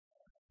 But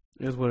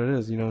it is what it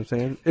is. You know what I'm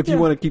saying? If you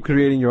want to keep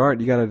creating your art,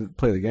 you got to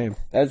play the game.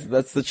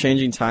 That's the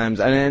changing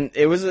times, and then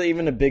it was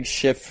even a big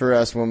shift for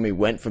us when we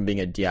went from being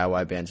a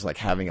DIY band to like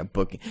having a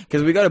booking,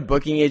 because we got a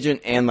booking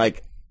agent and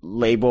like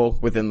label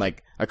within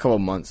like a couple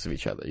months of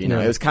each other. It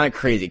was kind of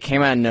crazy. It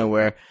came out of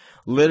nowhere.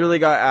 Literally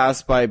got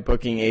asked by a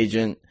booking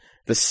agent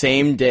the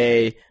same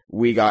day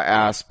we got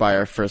asked by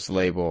our first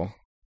label.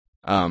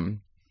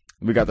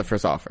 We got the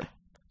first offer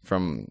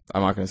from,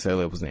 I'm not going to say the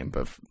label's name,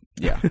 but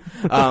yeah.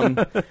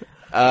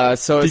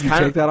 So did you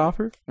take that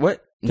offer?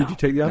 What? Did you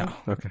take the offer?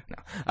 No.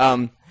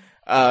 Okay.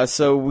 No.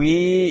 So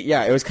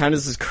it was kind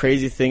of this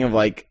crazy thing of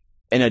like,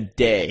 in a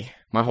day,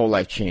 my whole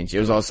life changed. It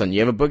was all of a sudden, you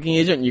have a booking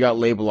agent and you got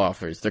label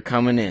offers. They're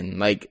coming in.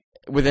 Like,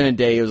 within a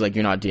day, it was like,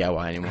 you're not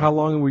DIY anymore. How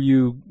long were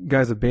you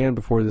guys a band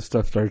before this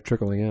stuff started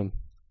trickling in?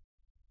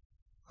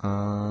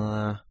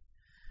 A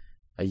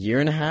year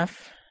and a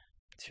half?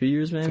 2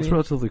 years, maybe? It's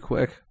relatively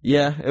quick.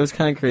 Yeah, it was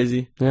kind of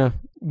crazy. Yeah.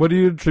 What do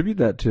you attribute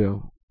that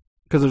to?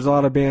 Because there's a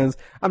lot of bands.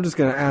 I'm just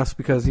going to ask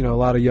because, a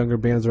lot of younger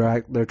bands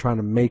they're trying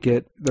to make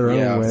it their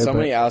own way.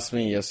 Somebody asked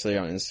me yesterday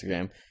on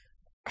Instagram,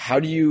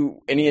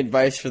 any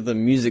advice for the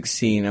music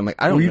scene? I'm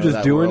like, I don't know. Were you just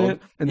that doing world.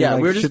 it? And Yeah,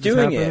 then, we were just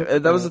doing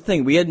it. That was the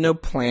thing. We had no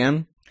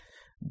plan.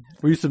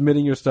 Were you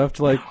submitting your stuff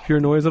to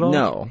Pure Noise at all?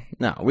 No.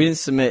 We didn't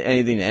submit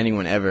anything to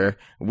anyone ever.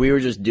 We were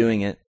just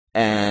doing it.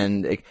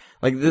 And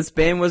this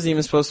band wasn't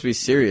even supposed to be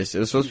serious. It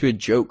was supposed to be a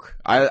joke.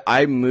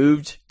 I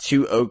moved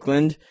to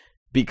Oakland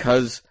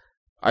because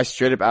I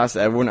straight up asked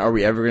everyone, are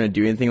we ever going to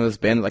do anything with this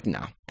band? Like,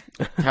 no.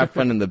 Have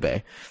fun in the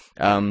Bay.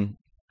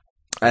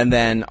 And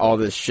then all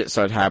this shit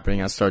started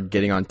happening. I started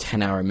getting on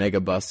 10-hour mega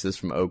buses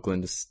from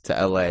Oakland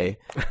to LA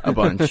a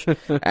bunch.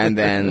 And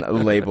then a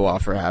label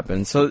offer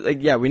happened. So,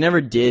 we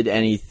never did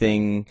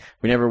anything.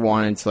 We never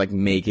wanted to,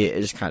 make it.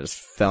 It just kind of just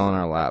fell in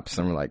our laps.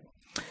 And we're like,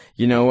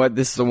 you know what?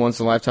 This is a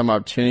once-in-a-lifetime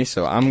opportunity,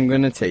 so I'm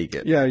going to take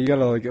it. Yeah, you got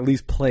to, at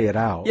least play it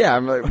out. Yeah,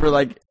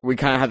 we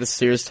kind of had this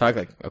serious talk,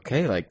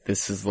 okay,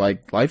 this is,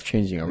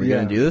 life-changing. Are we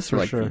going to do this?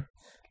 We're sure.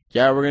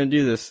 Yeah, we're going to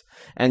do this.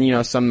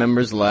 And, some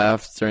members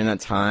left during that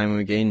time, and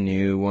we gained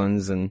new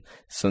ones, and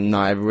so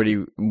not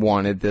everybody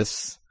wanted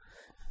this.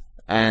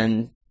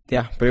 And,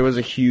 yeah, but it was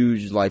a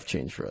huge life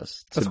change for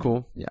us. That's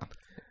cool. Yeah.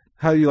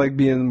 How do you like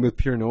being with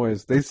Pure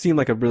Noise? They seem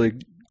like a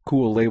really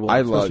cool label.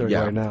 Right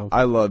now.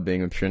 I love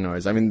being with Pure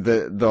Noise. I mean,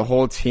 the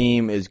whole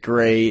team is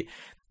great.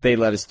 They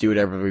let us do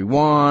whatever we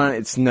want.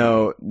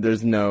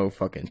 There's no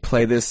fucking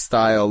play this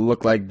style,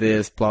 look like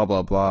this, blah,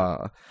 blah,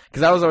 blah.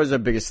 Because that was always our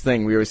biggest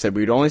thing. We always said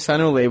we'd only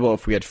sign a label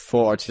if we had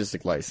full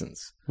artistic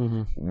license.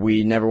 Mm-hmm.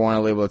 We never want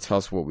a label to tell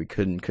us what we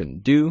could and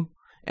couldn't do,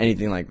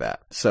 anything like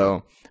that.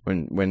 So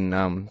when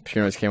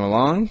Pure Noise came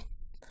along,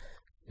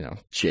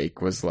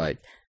 Jake was like,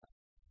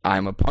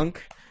 I'm a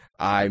punk.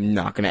 I'm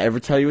not going to ever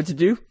tell you what to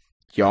do.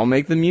 Y'all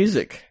make the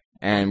music.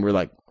 And we're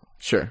like,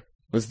 sure,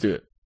 let's do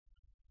it.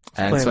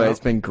 It's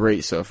been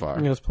great so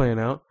far. It's playing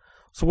out.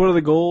 So what are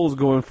the goals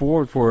going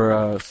forward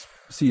for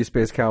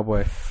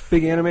SeeYouSpaceCowboy?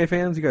 Big anime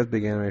fans? You guys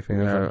big anime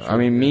fans? Sure. I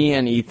mean, me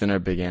and Ethan are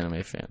big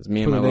anime fans.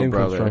 Me and my little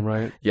brother. Comes from,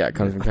 right? Yeah, it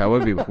comes from Cowboy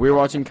Bebop. We were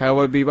watching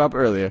Cowboy Bebop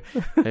earlier.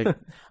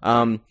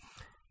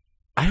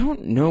 I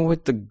don't know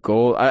what the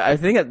goal. I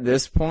think at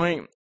this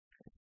point,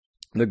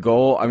 the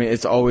goal. I mean,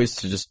 it's always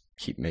to just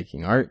keep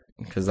making art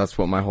because that's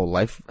what my whole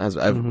life has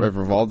I've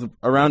revolved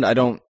around. I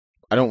don't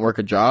work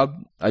a job.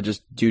 I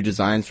just do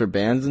designs for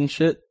bands and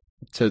shit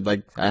to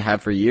like I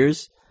have for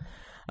years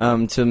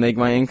to make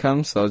my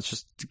income. So it's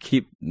just to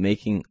keep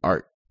making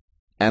art.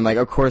 And like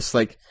of course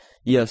like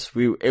yes,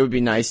 it would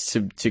be nice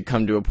to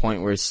come to a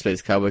point where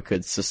Space Cowboy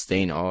could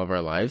sustain all of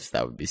our lives.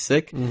 That would be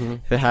sick. Mm-hmm.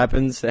 If it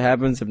happens, it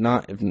happens. If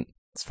not,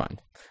 it's fine.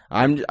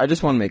 I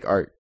just want to make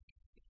art.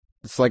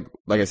 It's like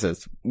I said,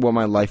 it's what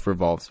my life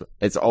revolves.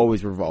 It's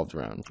always revolved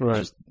around. Right.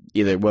 Just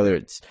either whether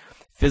it's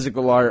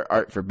physical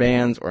art for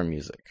bands, or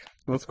music.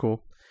 That's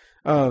cool.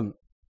 So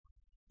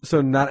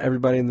not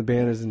everybody in the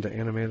band is into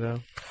anime, though?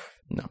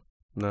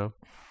 No?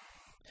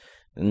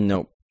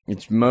 Nope.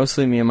 It's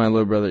mostly me and my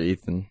little brother,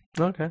 Ethan.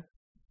 Okay.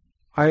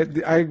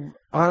 I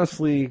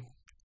honestly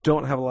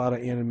don't have a lot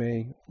of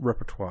anime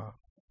repertoire.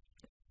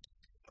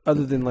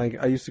 Other than, like,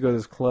 I used to go to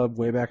this club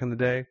way back in the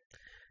day,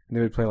 and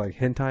they would play, like,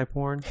 hentai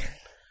porn.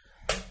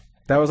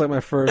 That was, like,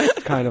 my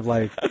first kind of,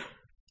 like,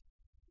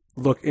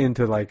 look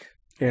into, like,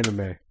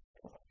 anime.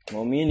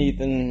 Well, me and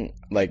Ethan,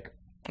 like,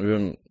 we've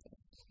been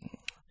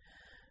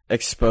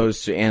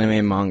exposed to anime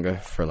and manga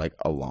for, like,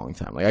 a long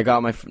time. Like, I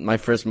got my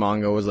first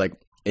manga was, like,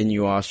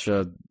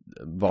 Inuyasha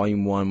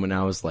Volume 1 when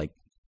I was, like,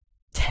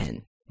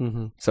 10.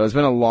 Mm-hmm. So it's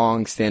been a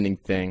long-standing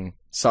thing.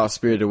 Saw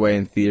Spirited Away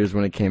in theaters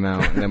when it came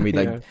out, and then we,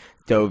 like,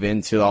 dove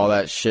into all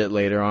that shit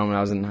later on when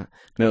I was in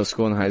middle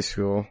school and high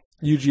school.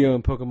 Yu-Gi-Oh!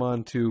 And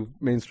Pokemon to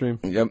mainstream?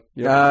 Yep.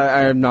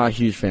 I'm not a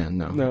huge fan,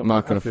 no. I'm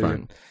not going to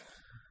front.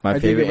 I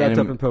did get wrapped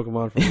up in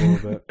Pokemon for a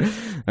little bit.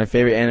 My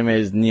favorite anime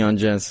is Neon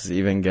Genesis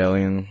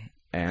Evangelion,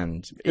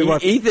 and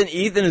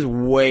Ethan is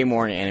way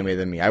more in anime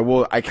than me.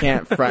 I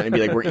can't front and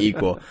be like, we're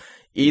equal.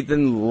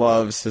 Ethan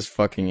loves his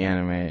fucking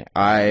anime.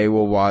 I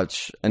will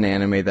watch an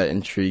anime that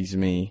intrigues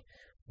me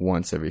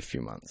once every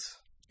few months.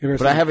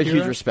 But I have Akira? A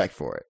huge respect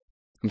for it.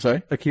 I'm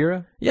sorry?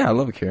 Akira? Yeah, I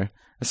love Akira.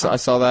 I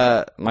saw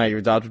that. My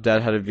adoptive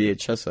dad had a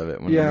VHS of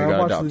it when we got adopted. Yeah, I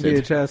watched the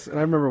VHS, and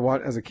I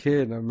remember as a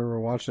kid, and I remember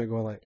watching it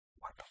going like,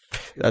 what the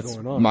fuck is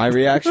going on? That's my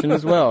reaction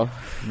as well.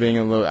 Being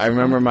a little, I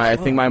remember I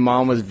think my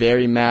mom was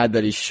very mad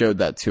that he showed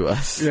that to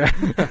us. Yeah.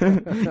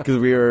 Because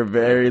we were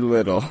very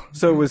little.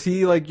 So was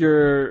he like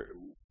he's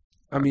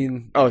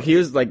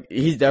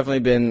definitely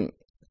been,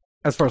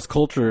 as far as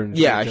culture and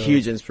a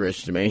huge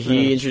inspiration to me.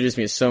 He introduced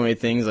me to so many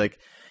things, like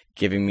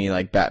giving me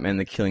like Batman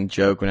the Killing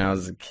Joke when I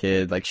was a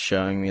kid, like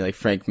showing me like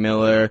Frank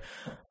Miller.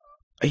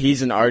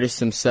 He's an artist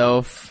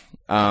himself.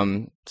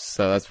 So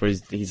that's what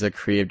he's a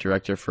creative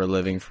director for a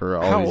living for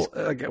all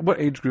what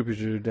age group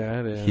is your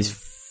dad in? He's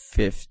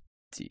 50.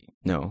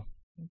 No.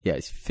 Yeah,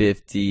 he's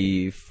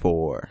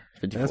 54.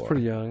 That's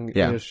pretty young.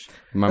 Yeah.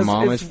 My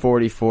mom is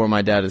 44.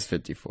 My dad is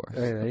 54. Hey,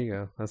 there you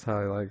go. That's how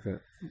I like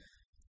it.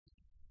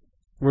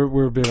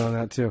 We're big on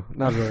that too.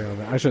 Not really on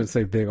that. I shouldn't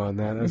say big on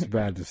that. That's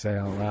bad to say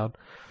out loud.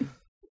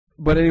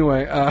 But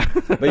anyway,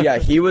 but yeah,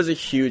 he was a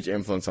huge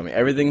influence on me.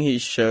 Everything he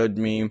showed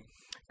me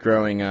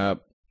growing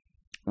up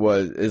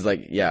it's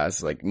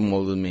like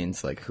molded me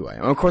into like who I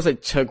am. Of course, I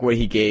took what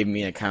he gave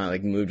me and kind of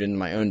like moved in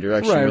my own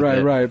direction.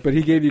 Right. But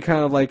he gave you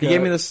kind of like he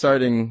gave me the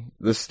starting.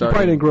 You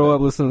probably didn't grow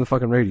up listening to the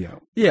fucking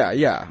radio.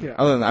 Yeah.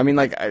 Other than, I mean,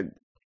 like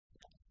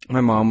my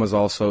mom was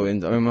also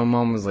my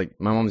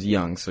mom's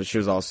young, so she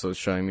was also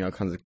showing me all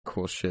kinds of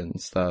cool shit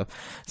and stuff.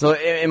 So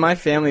in my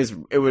family,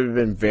 it would have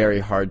been very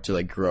hard to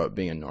like grow up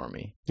being a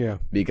normie. Yeah.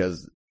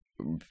 Because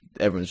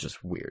everyone's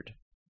just weird.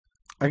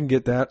 I can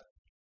get that.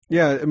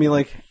 Yeah, I mean,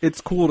 like,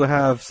 it's cool to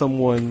have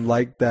someone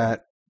like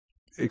that,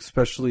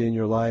 especially in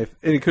your life.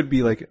 And it could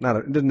be like, it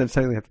doesn't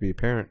necessarily have to be a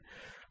parent.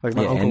 Like,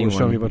 my uncle was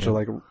showing me a bunch of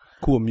like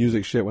cool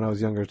music shit when I was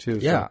younger too.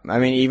 Yeah, so. I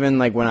mean, even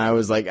like when I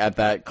was like at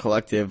that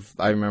collective,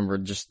 I remember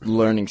just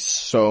learning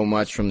so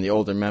much from the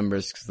older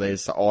members because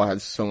they all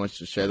had so much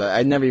to share that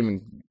I never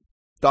even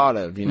thought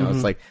of. You know,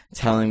 It's like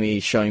showing me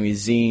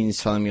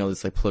zines, telling me all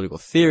this like political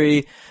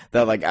theory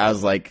that like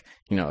as like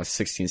a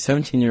 16,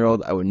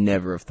 17-year-old I would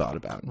never have thought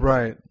about.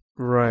 Right.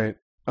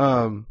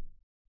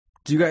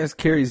 Do you guys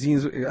carry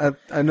zines?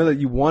 I know that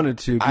you wanted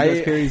to. Do you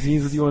guys carry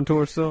zines with you on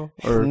tour still?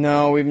 Or?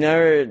 No, we've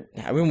never.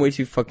 I've been way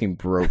too fucking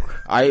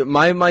broke.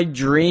 My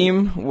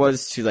dream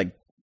was to like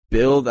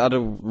build out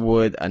of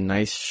wood a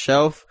nice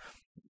shelf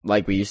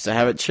like we used to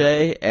have at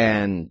Che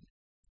and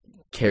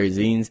carry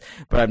zines,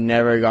 but I've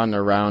never gotten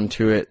around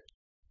to it.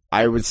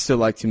 I would still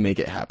like to make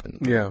it happen.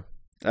 Yeah.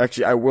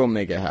 Actually, I will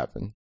make it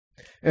happen.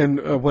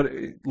 And what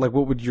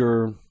would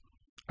your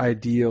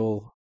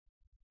ideal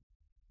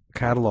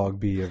catalog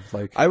be of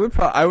like?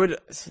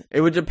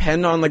 It would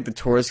depend on like the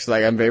tours because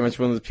like I'm very much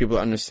one of those people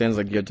that understands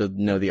like you have to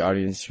know the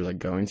audience you're like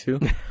going to.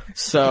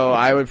 So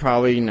I would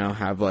probably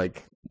have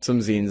like some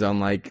zines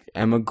on like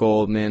Emma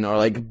Goldman or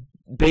like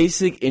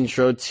basic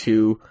intro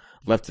to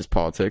leftist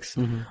politics.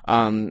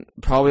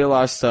 Probably a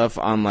lot of stuff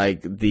on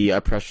like the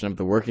oppression of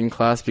the working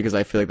class because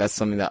I feel like that's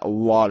something that a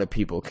lot of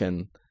people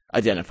can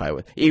identify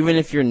with. Even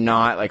if you're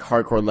not like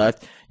hardcore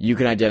left, you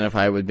can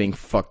identify with being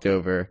fucked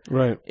over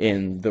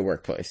in the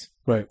workplace.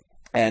 Right.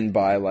 And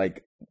by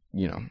like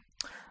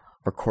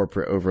our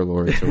corporate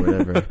overlords or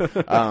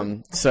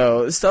whatever.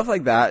 So stuff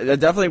like that. I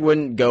definitely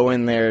wouldn't go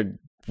in there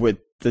with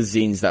the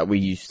zines that we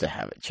used to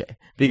have at Che,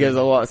 because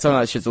some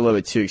of that shit's a little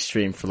bit too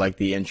extreme for like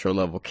the intro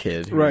level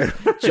kid who's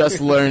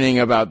just learning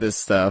about this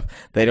stuff.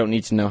 They don't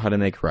need to know how to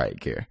make riot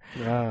gear.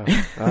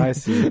 I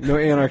see. No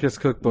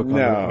anarchist cookbook.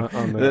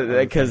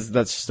 Because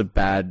that's just a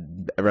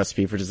bad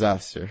recipe for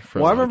disaster.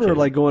 Well, I remember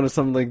like going to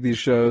some like these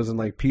shows and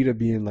like PETA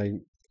being like,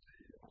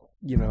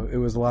 it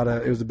was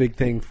a big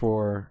thing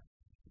for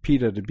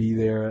PETA to be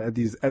there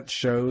at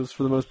shows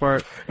for the most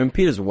part. And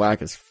PETA's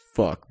whack as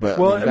fuck. But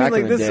back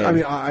in the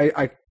day,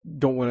 I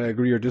don't want to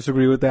agree or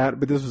disagree with that,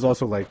 but this was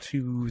also like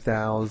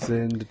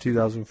 2000 to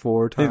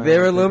 2004 time. They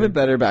were a little bit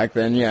better back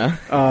then, yeah.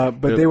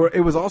 But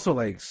it was also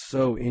like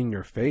so in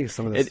your face,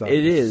 some of this stuff.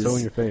 It is. So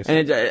in your face.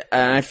 And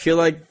I feel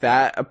like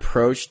that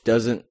approach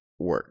doesn't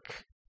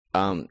work.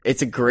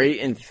 It's a great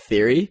in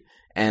theory,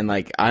 and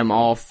like I'm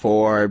all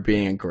for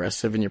being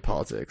aggressive in your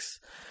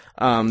politics.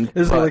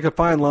 There's like a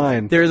fine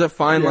line. There's a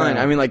fine line.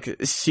 I mean, like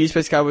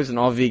SeeYouSpaceCowboy is an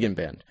all vegan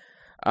band.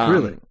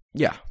 Really?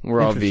 Yeah, we're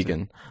all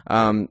vegan.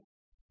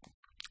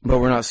 But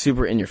we're not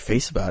super in your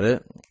face about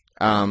it.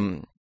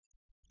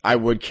 I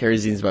would carry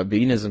zines about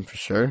veganism for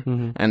sure.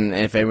 Mm-hmm. And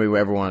if anybody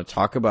would ever want to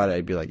talk about it,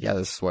 I'd be like, yeah,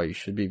 this is why you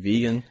should be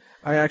vegan.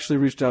 I actually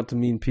reached out to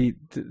Mean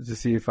Pete to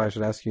see if I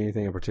should ask you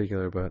anything in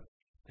particular, but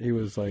he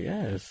was like,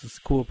 yeah, it's just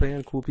a cool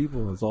band, cool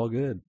people. It's all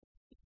good.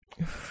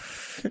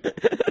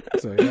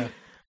 So, yeah.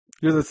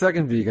 You're the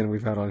second vegan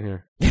we've had on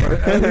here.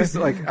 At least,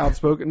 like,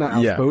 outspoken, not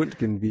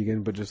outspoken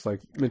vegan, but just, like,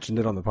 mentioned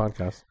it on the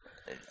podcast.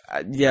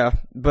 I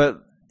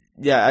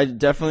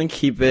definitely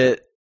keep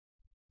it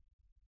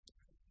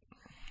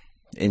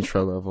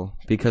intro level,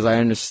 because I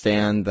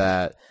understand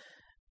that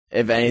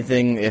if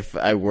anything, if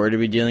I were to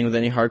be dealing with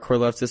any hardcore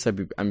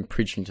leftists, I'm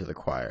preaching to the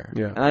choir.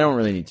 Yeah. And I don't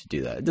really need to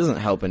do that. It doesn't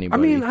help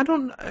anybody. I mean,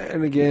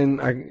 and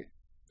again,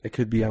 it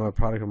could be I'm a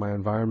product of my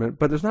environment,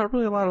 but there's not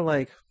really a lot of,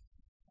 like,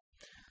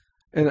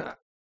 and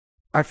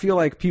I feel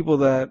like people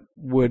that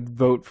would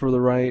vote for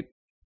the right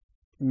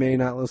may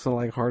not listen to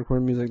like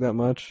hardcore music that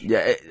much.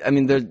 Yeah, I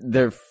mean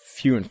they're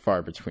few and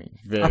far between.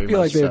 I feel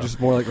like they're just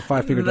more like a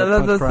 5-finger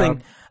death punch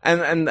crowd.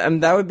 Thing.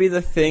 And that would be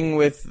the thing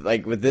with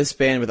this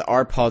band, with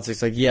our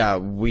politics. Like, yeah,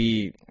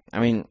 we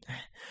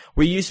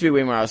used to be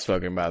way more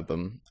outspoken about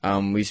them.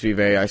 We used to be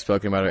very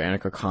outspoken about our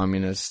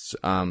anarcho-communist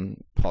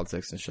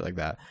politics and shit like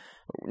that.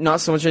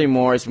 Not so much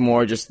anymore. It's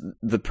more just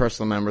the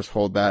personal members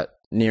hold that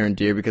near and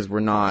dear, because we're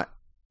not.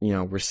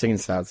 We're singing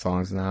sad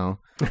songs now.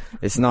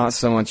 It's not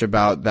so much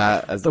about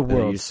that as the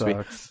world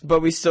sucks.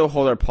 But we still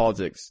hold our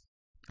politics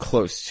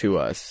close to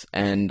us.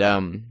 And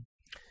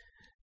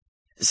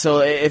so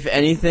if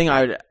anything,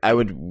 I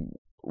would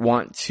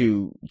want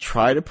to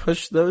try to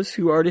push those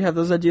who already have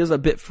those ideas a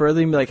bit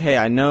further and be like, hey,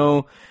 I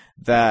know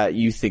that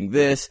you think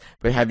this,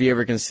 but have you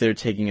ever considered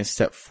taking a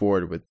step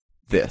forward with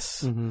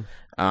this?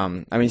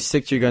 Mm-hmm.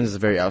 Stick to Your Guns is a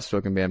very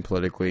outspoken band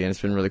politically, and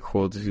it's been really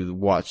cool to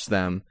watch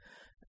them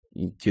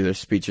do their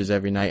speeches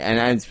every night, and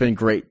it's been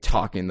great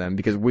talking to them,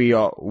 because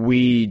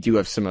we do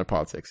have similar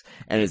politics,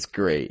 and it's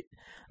great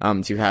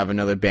to have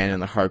another band in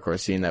the hardcore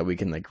scene that we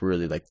can like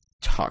really like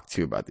talk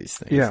to about these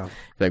things. Yeah,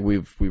 like we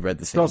read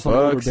the same books. It's also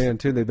an older band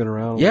too. They've been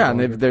around. Yeah,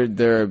 and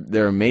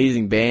they're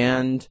amazing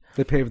band.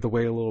 They paved the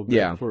way a little bit.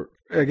 Yeah,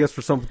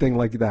 for something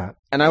like that.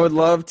 And I would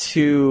love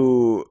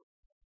to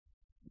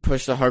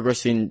push the hardcore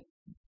scene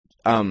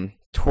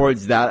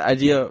towards that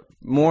idea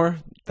more,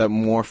 that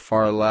more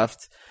far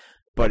left.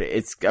 But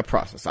it's a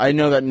process. I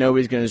know that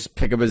nobody's going to just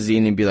pick up a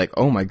zine and be like,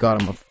 oh my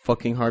god, I'm a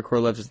fucking hardcore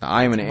leftist now.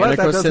 I am an anarcho-syndicalist.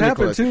 But that does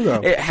happen too, though.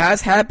 It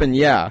has happened,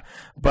 yeah.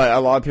 But a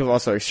lot of people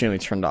also are extremely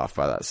turned off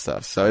by that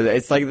stuff. So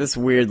it's like this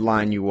weird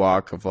line you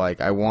walk of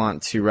like, I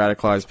want to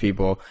radicalize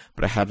people,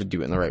 but I have to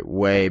do it in the right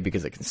way,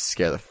 because it can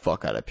scare the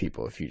fuck out of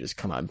people if you just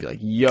come out and be like,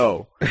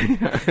 yo.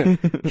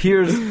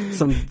 Here's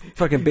some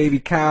fucking baby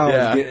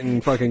cows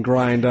getting fucking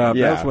grind up.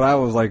 Yeah. That's what I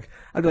was like.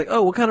 I'd be like,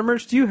 oh, what kind of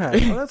merch do you have?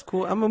 Oh, that's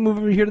cool. I'm going to move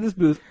over here to this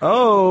booth.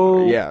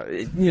 Oh. Yeah.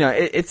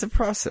 It's a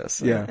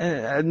process.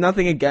 Yeah.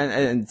 Nothing against,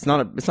 and it's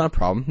not a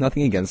problem.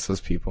 Nothing against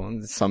those people.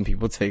 And some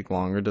people take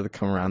longer to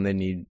come around. They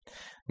need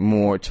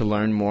more to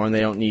learn more, and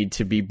they don't need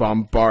to be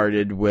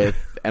bombarded with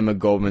Emma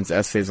Goldman's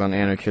essays on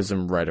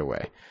anarchism right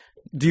away.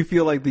 Do you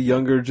feel like the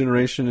younger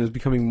generation is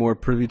becoming more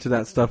privy to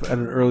that stuff at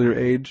an earlier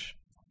age?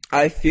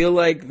 I feel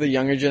like the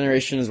younger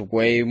generation is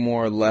way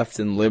more left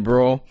and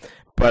liberal.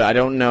 But I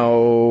don't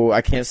know.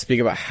 I can't speak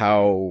about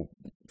how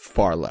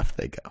far left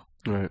they go.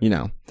 Right.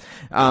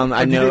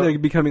 I know they're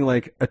becoming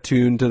like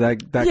attuned to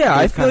that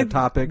I feel kind of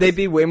topics. They'd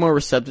be way more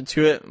receptive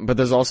to it. But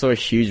there's also a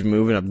huge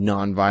movement of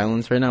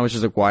nonviolence right now, which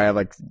is like why I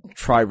like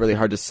try really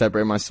hard to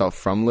separate myself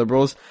from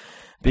liberals,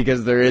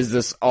 because there is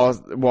this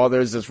while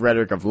there's this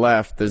rhetoric of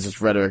left, there's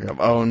this rhetoric of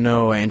oh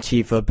no,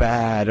 Antifa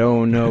bad,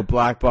 oh no,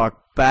 Black Bloc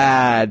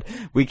bad,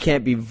 we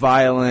can't be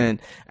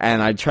violent,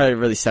 and I try to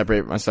really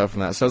separate myself from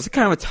that. So it's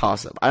kind of a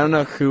toss-up. I don't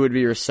know who would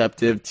be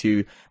receptive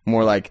to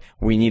more like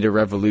we need a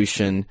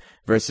revolution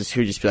versus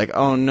who just be like,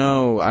 oh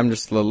no, I'm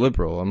just a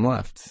liberal, I'm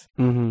left.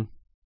 Mm-hmm.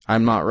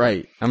 I'm not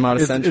right. I'm not a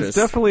centrist. It's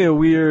definitely a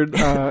weird.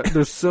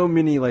 There's so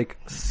many like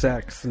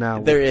sects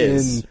now. There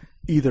is. In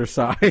either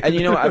side.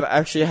 And I've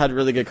actually had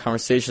really good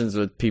conversations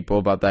with people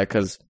about that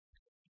because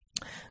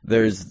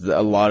there's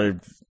a lot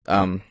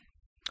of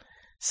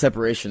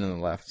separation in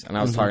the left. And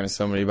I was talking to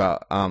somebody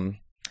about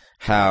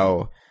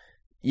how,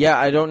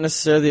 I don't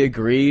necessarily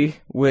agree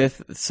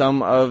with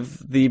some of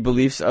the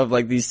beliefs of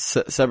like these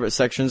separate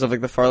sections of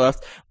like the far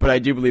left, but I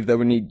do believe that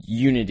we need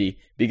unity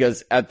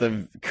because at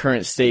the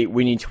current state,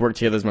 we need to work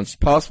together as much as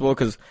possible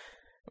because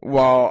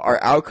while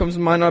our outcomes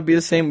might not be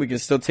the same, we can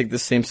still take the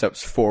same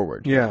steps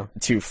forward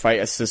to fight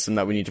a system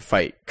that we need to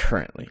fight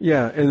currently.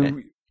 Yeah.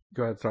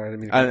 Go ahead. Sorry. I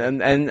didn't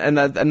mean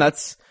to and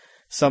that's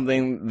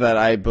something that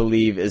I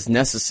believe is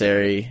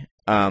necessary.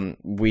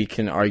 We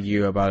can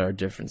argue about our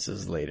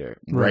differences later.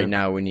 Right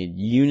now, we need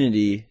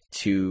unity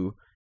to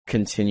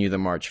continue the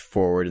march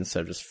forward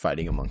instead of just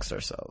fighting amongst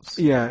ourselves.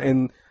 Yeah,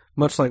 and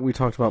much like we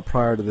talked about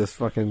prior to this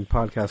fucking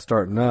podcast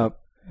starting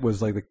up,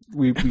 was like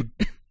we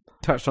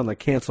touched on the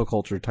cancel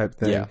culture type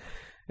thing,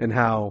 and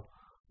how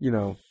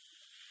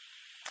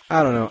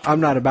I don't know. I'm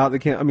not about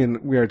the I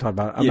mean, we already talked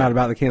about it. I'm not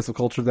about the cancel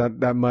culture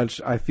that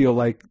much. I feel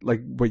like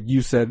what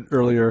you said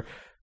earlier.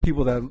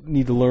 People that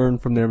need to learn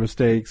from their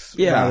mistakes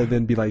rather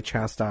than be like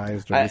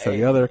chastised or this or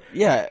the other.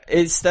 Yeah,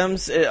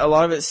 a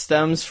lot of it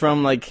stems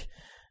from like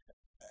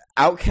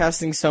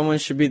outcasting someone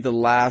should be the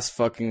last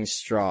fucking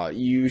straw.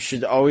 You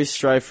should always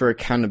strive for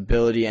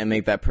accountability and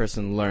make that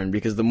person learn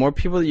because the more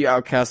people that you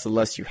outcast, the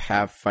less you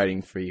have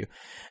fighting for you.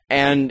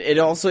 And it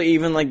also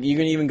even like you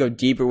can even go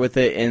deeper with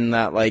it in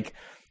that like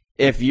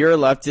if you're a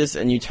leftist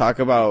and you talk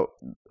about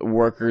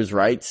workers'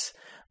 rights,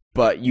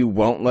 but you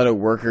won't let a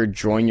worker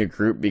join your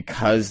group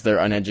because they're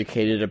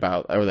uneducated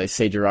about, or they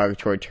say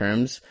derogatory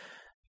terms,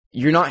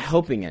 you're not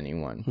helping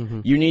anyone. Mm-hmm.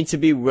 You need to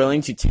be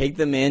willing to take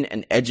them in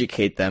and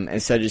educate them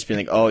instead of just being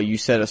like, oh, you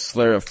said a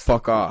slur of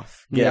fuck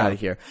off. Get out of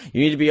here.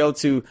 You need to be able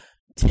to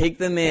take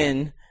them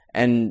in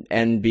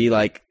and be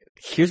like,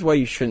 here's why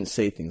you shouldn't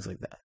say things like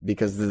that.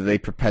 Because they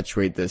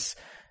perpetuate this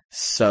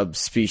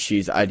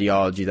subspecies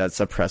ideology that's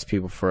oppressed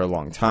people for a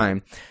long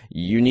time.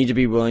 You need to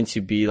be willing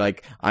to be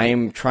like, I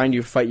am trying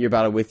to fight your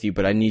battle with you,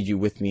 but I need you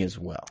with me as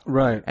well.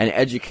 Right. And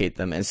educate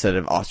them instead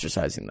of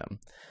ostracizing them.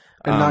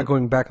 And not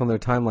going back on their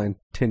timeline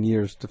 10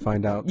 years to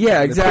find out.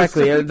 Yeah,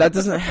 exactly. That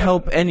doesn't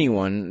help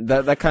anyone.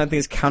 That kind of thing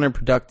is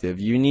counterproductive.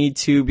 You need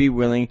to be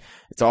willing.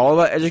 It's all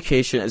about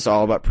education. It's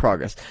all about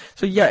progress.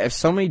 So yeah, if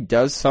somebody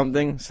does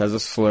something, says a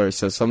slur,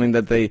 says something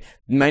that they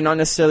might not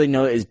necessarily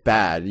know is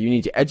bad, you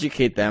need to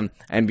educate them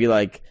and be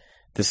like,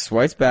 this is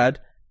why it's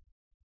bad.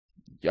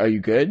 Are you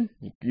good?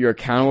 You're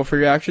accountable for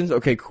your actions?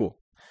 Okay, cool.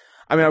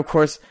 I mean, of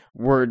course,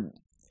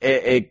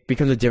 it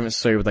becomes a different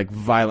story with like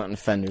violent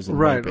offenders and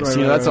rapists.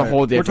 That's a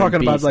whole different. We're talking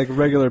beast. about like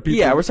regular people.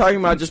 Yeah, we're talking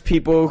about just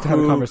people who have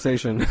a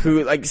conversation.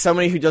 Who like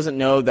somebody who doesn't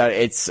know that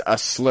it's a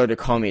slur to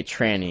call me a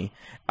tranny.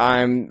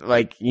 I'm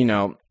like,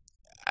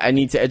 I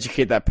need to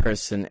educate that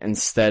person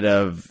instead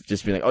of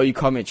just being like, oh, you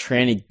call me a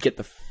tranny, get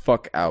the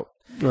fuck out.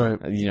 Right.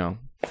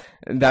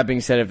 That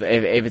being said, if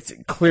it's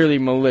clearly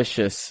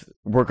malicious,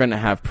 we're going to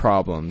have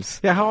problems.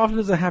 Yeah, how often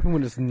does it happen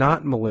when it's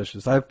not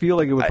malicious? I feel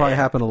like it would probably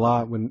happen a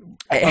lot when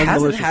it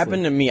hasn't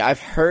happened to me.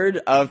 I've heard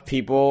of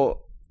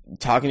people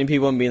talking to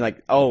people and being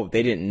like, oh,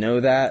 they didn't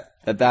know that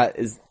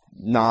is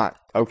not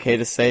okay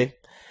to say.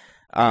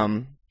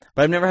 But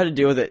I've never had to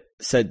deal with it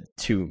said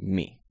to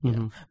me.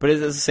 Mm-hmm. But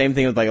it's the same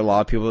thing with like a lot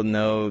of people don't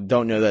know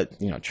that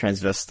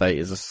transvestite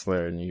is a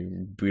slur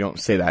and we don't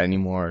say that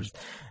anymore.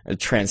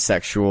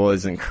 Transsexual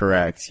isn't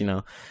correct,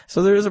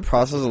 So there is a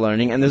process of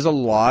learning, and there's a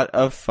lot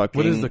of fucking.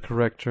 What is the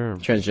correct term?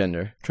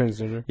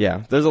 Transgender.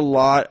 Yeah, there's a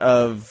lot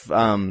of.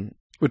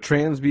 Would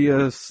trans be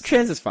a?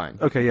 Trans is fine.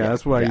 Okay, yeah,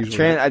 that's what I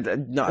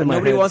usually.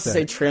 Nobody wants to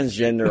say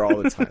transgender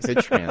all the time. Say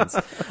trans.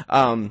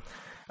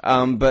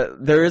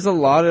 But there is a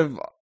lot of,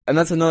 and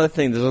that's another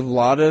thing. There's a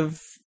lot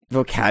of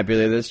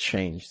vocabulary that's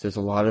changed. There's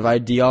a lot of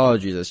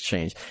ideology that's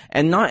changed,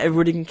 and not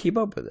everybody can keep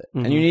up with it.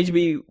 Mm-hmm. And you need to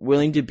be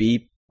willing to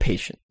be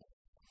patient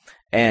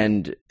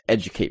and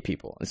educate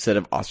people instead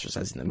of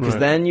ostracizing them, because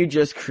then you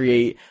just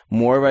create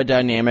more of a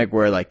dynamic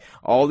where like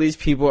all these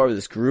people are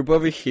this group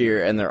over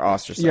here and they're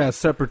ostracized. Yeah,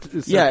 separate.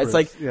 Yeah, it's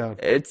like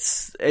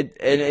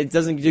it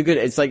doesn't do good.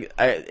 It's like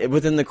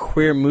within the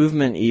queer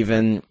movement,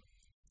 even.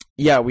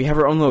 Yeah, we have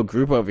our own little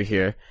group over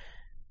here.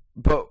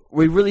 But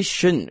we really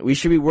shouldn't. We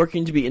should be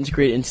working to be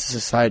integrated into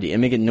society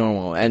and make it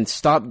normal and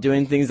stop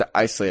doing things that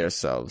isolate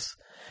ourselves.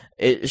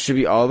 It should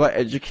be all about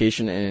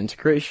education and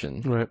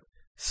integration. Right.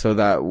 So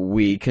that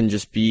we can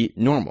just be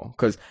normal.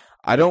 Because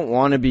I don't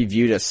want to be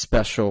viewed as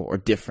special or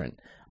different.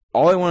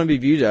 All I want to be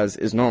viewed as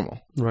is normal.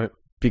 Right.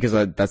 Because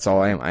that's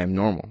all I am. I am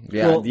normal.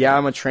 Yeah,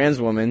 I'm a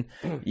trans woman.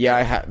 Yeah,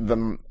 I have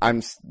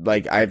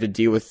I have to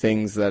deal with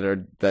things that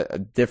are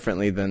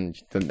differently than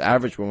the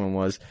average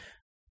woman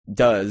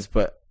does,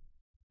 but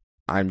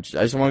I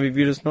just want to be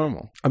viewed as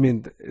normal. I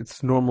mean,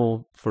 it's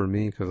normal for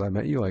me because I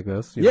met you like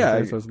this. So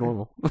it's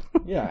normal.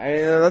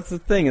 Yeah, that's the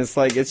thing. It's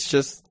like, it's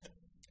just,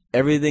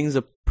 everything's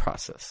a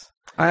process.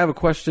 I have a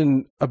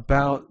question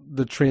about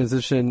the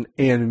transition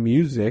and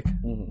music.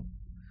 Mm-hmm.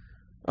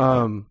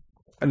 And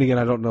again,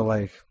 I don't know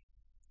like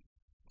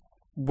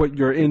what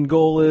your end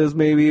goal is,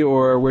 maybe,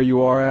 or where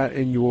you are at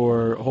in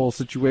your whole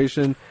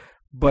situation.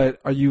 But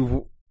are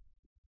you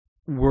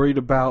worried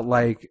about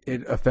like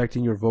it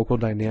affecting your vocal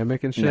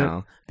dynamic and shit?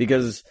 No,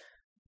 because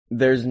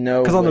there's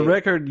no. Because on the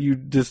record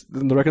that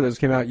just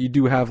came out, you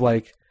do have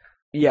like.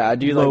 Yeah, I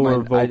do lower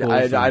like my,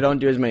 vocals. I don't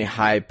do as many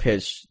high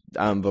pitched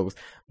vocals,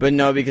 but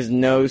no, because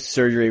no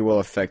surgery will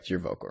affect your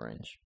vocal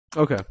range.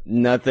 Okay.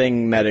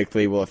 Nothing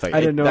medically will affect. I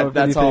didn't know if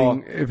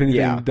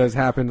anything does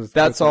happen.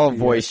 That's all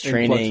voice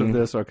training. Of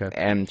this. Okay.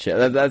 And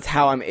shit. That's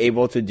how I'm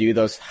able to do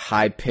those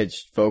high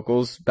pitched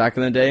vocals back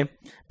in the day,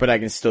 but I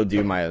can still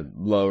do my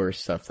lower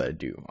stuff that I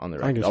do on the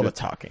record, all the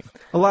talking.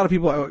 A lot of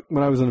people,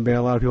 when I was in a band,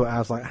 a lot of people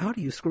asked like, "How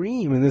do you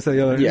scream?" and this and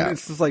the other. Yeah, and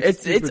it's just like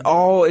it's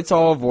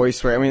all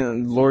voice. Right? I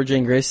mean, Laura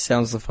Jane Grace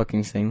sounds the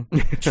fucking same.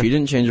 She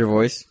didn't change her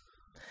voice.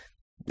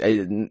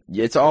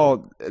 It's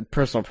all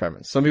personal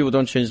preference. Some people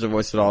don't change their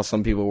voice at all.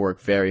 Some people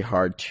work very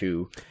hard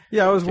to.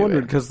 Yeah, I was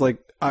wondering because, like,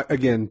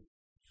 again,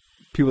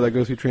 people that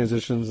go through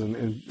transitions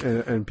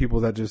and people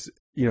that just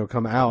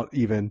come out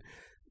even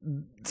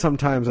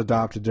sometimes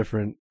adopt a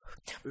different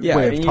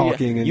way of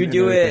talking. You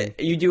do it.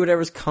 You do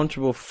whatever's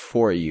comfortable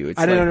for you.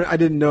 I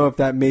didn't know if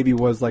that maybe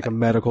was like a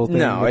medical thing.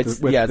 No, it's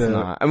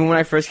not. I mean, when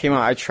I first came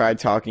out, I tried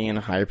talking in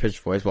a higher pitched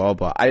voice, blah, blah,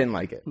 blah. I didn't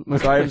like it.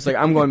 So I was like,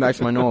 I'm going back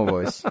to my normal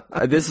voice.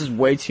 This is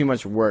way too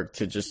much work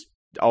to just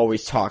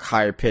always talk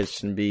higher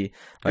pitched and be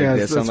like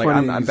this. I'm like,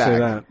 I'm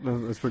back.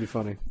 That's pretty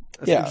funny.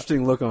 That's an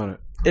interesting look on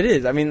it. It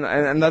is. I mean,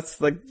 and that's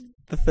like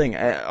the thing.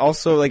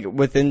 Also, like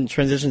within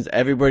transitions,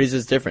 everybody's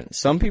is different.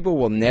 Some people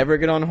will never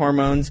get on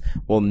hormones,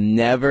 will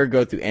never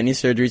go through any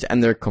surgeries,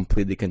 and they're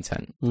completely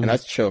content. And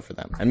that's chill for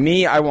them. And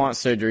me, I want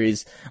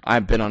surgeries.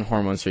 I've been on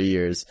hormones for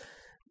years.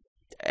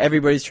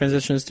 Everybody's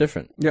transition is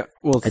different. Yeah.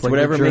 Well, it's like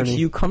whatever makes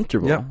you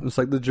comfortable. Yeah. It's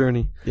like the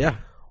journey. Yeah.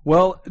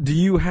 Well, do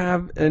you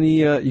have any,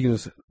 you can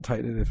just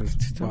tighten it if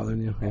it's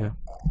bothering you. Yeah.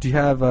 Do you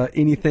have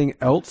anything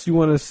else you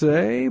want to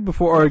say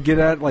before, or get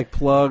at, like,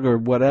 plug or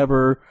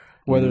whatever?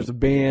 Whether it's a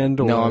band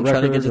or no, I'm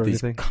trying to get to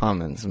these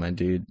comments, my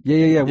dude.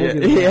 Yeah. I'm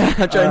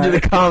trying to do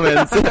the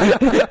comments.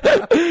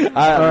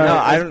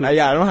 I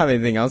don't have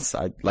anything else.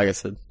 Like I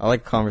said, I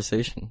like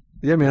conversation.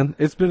 Yeah, man.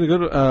 It's been a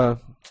good.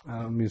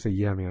 I'm gonna say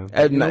yeah, man.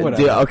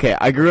 Dude, okay,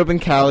 I grew up in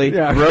Cali.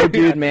 Yeah. Bro,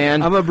 dude,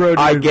 man. I'm a bro, dude.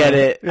 I get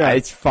it. Yeah.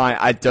 It's fine.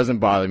 It doesn't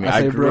bother me.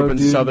 I grew up in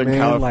Southern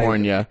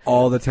California, like,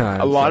 all the time.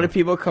 A lot of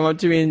people come up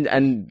to me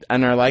and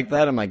are like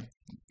that. I'm like,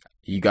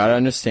 you gotta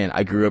understand,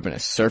 I grew up in a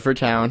surfer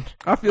town.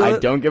 I feel I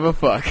don't give a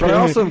fuck. But I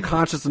also am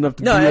conscious enough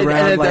to be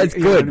around. And that's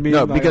good. I mean?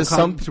 No, like, because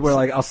some where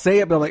like I'll say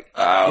it, but I'm like,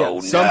 oh, yeah,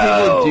 some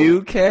people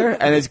do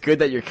care, and it's good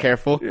that you're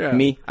careful. Yeah.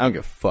 Me, I don't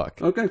give a fuck.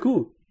 Okay,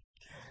 cool.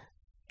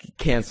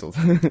 Canceled.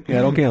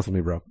 Yeah, don't cancel me,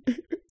 bro.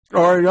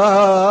 Or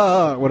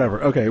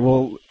whatever. Okay,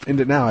 we'll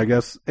end it now, I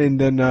guess. And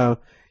then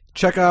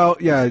check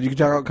out, you can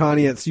check out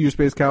Connie at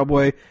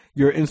SeeYouSpaceCowboy.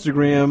 Your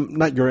Instagram,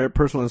 not your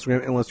personal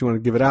Instagram, unless you want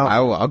to give it out.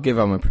 I'll give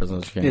out my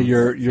personal Instagram. Yeah,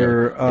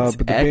 your it's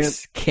but the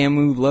X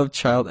Camu Love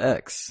Child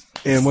X.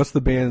 And what's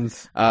the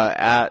band's?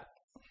 At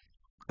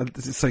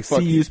it's like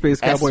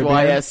SeeYouSpaceCowboy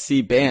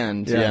SYSC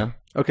band. Yeah.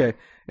 Okay.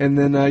 And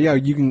then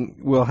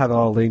we'll have it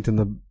all linked in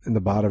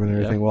the bottom and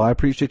everything. Yeah. Well, I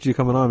appreciate you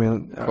coming on,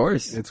 man. Of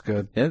course. It's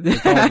good. Yeah.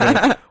 It's all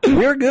good.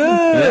 We're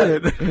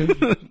good.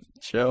 Yeah.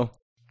 Chill.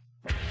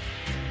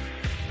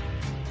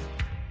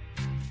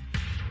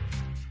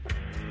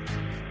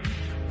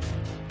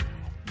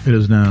 It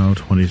is now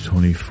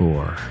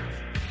 2024,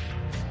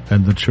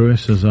 and the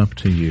choice is up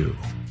to you.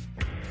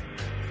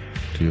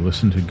 Do you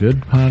listen to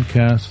good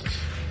podcasts,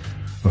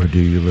 or do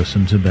you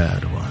listen to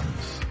bad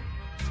ones?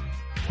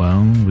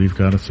 Well, we've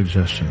got a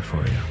suggestion for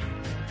you.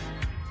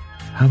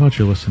 How about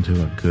you listen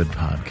to a good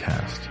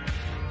podcast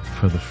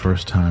for the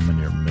first time in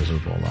your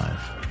miserable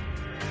life?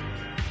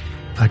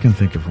 I can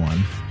think of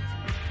one.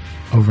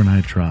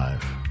 Overnight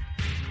Drive.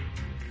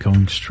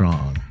 Going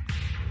strong.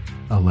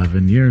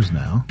 11 years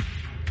now.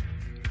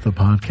 The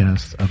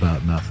podcast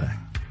about nothing.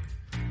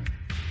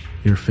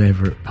 Your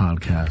favorite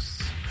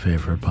podcast's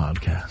favorite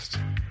podcast.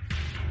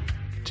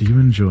 Do you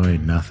enjoy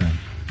nothing?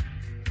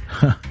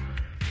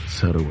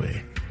 So do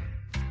we.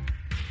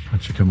 Why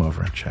don't you come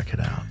over and check it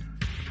out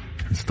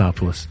and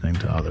stop listening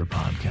to other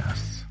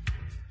podcasts?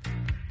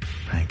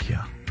 Thank you.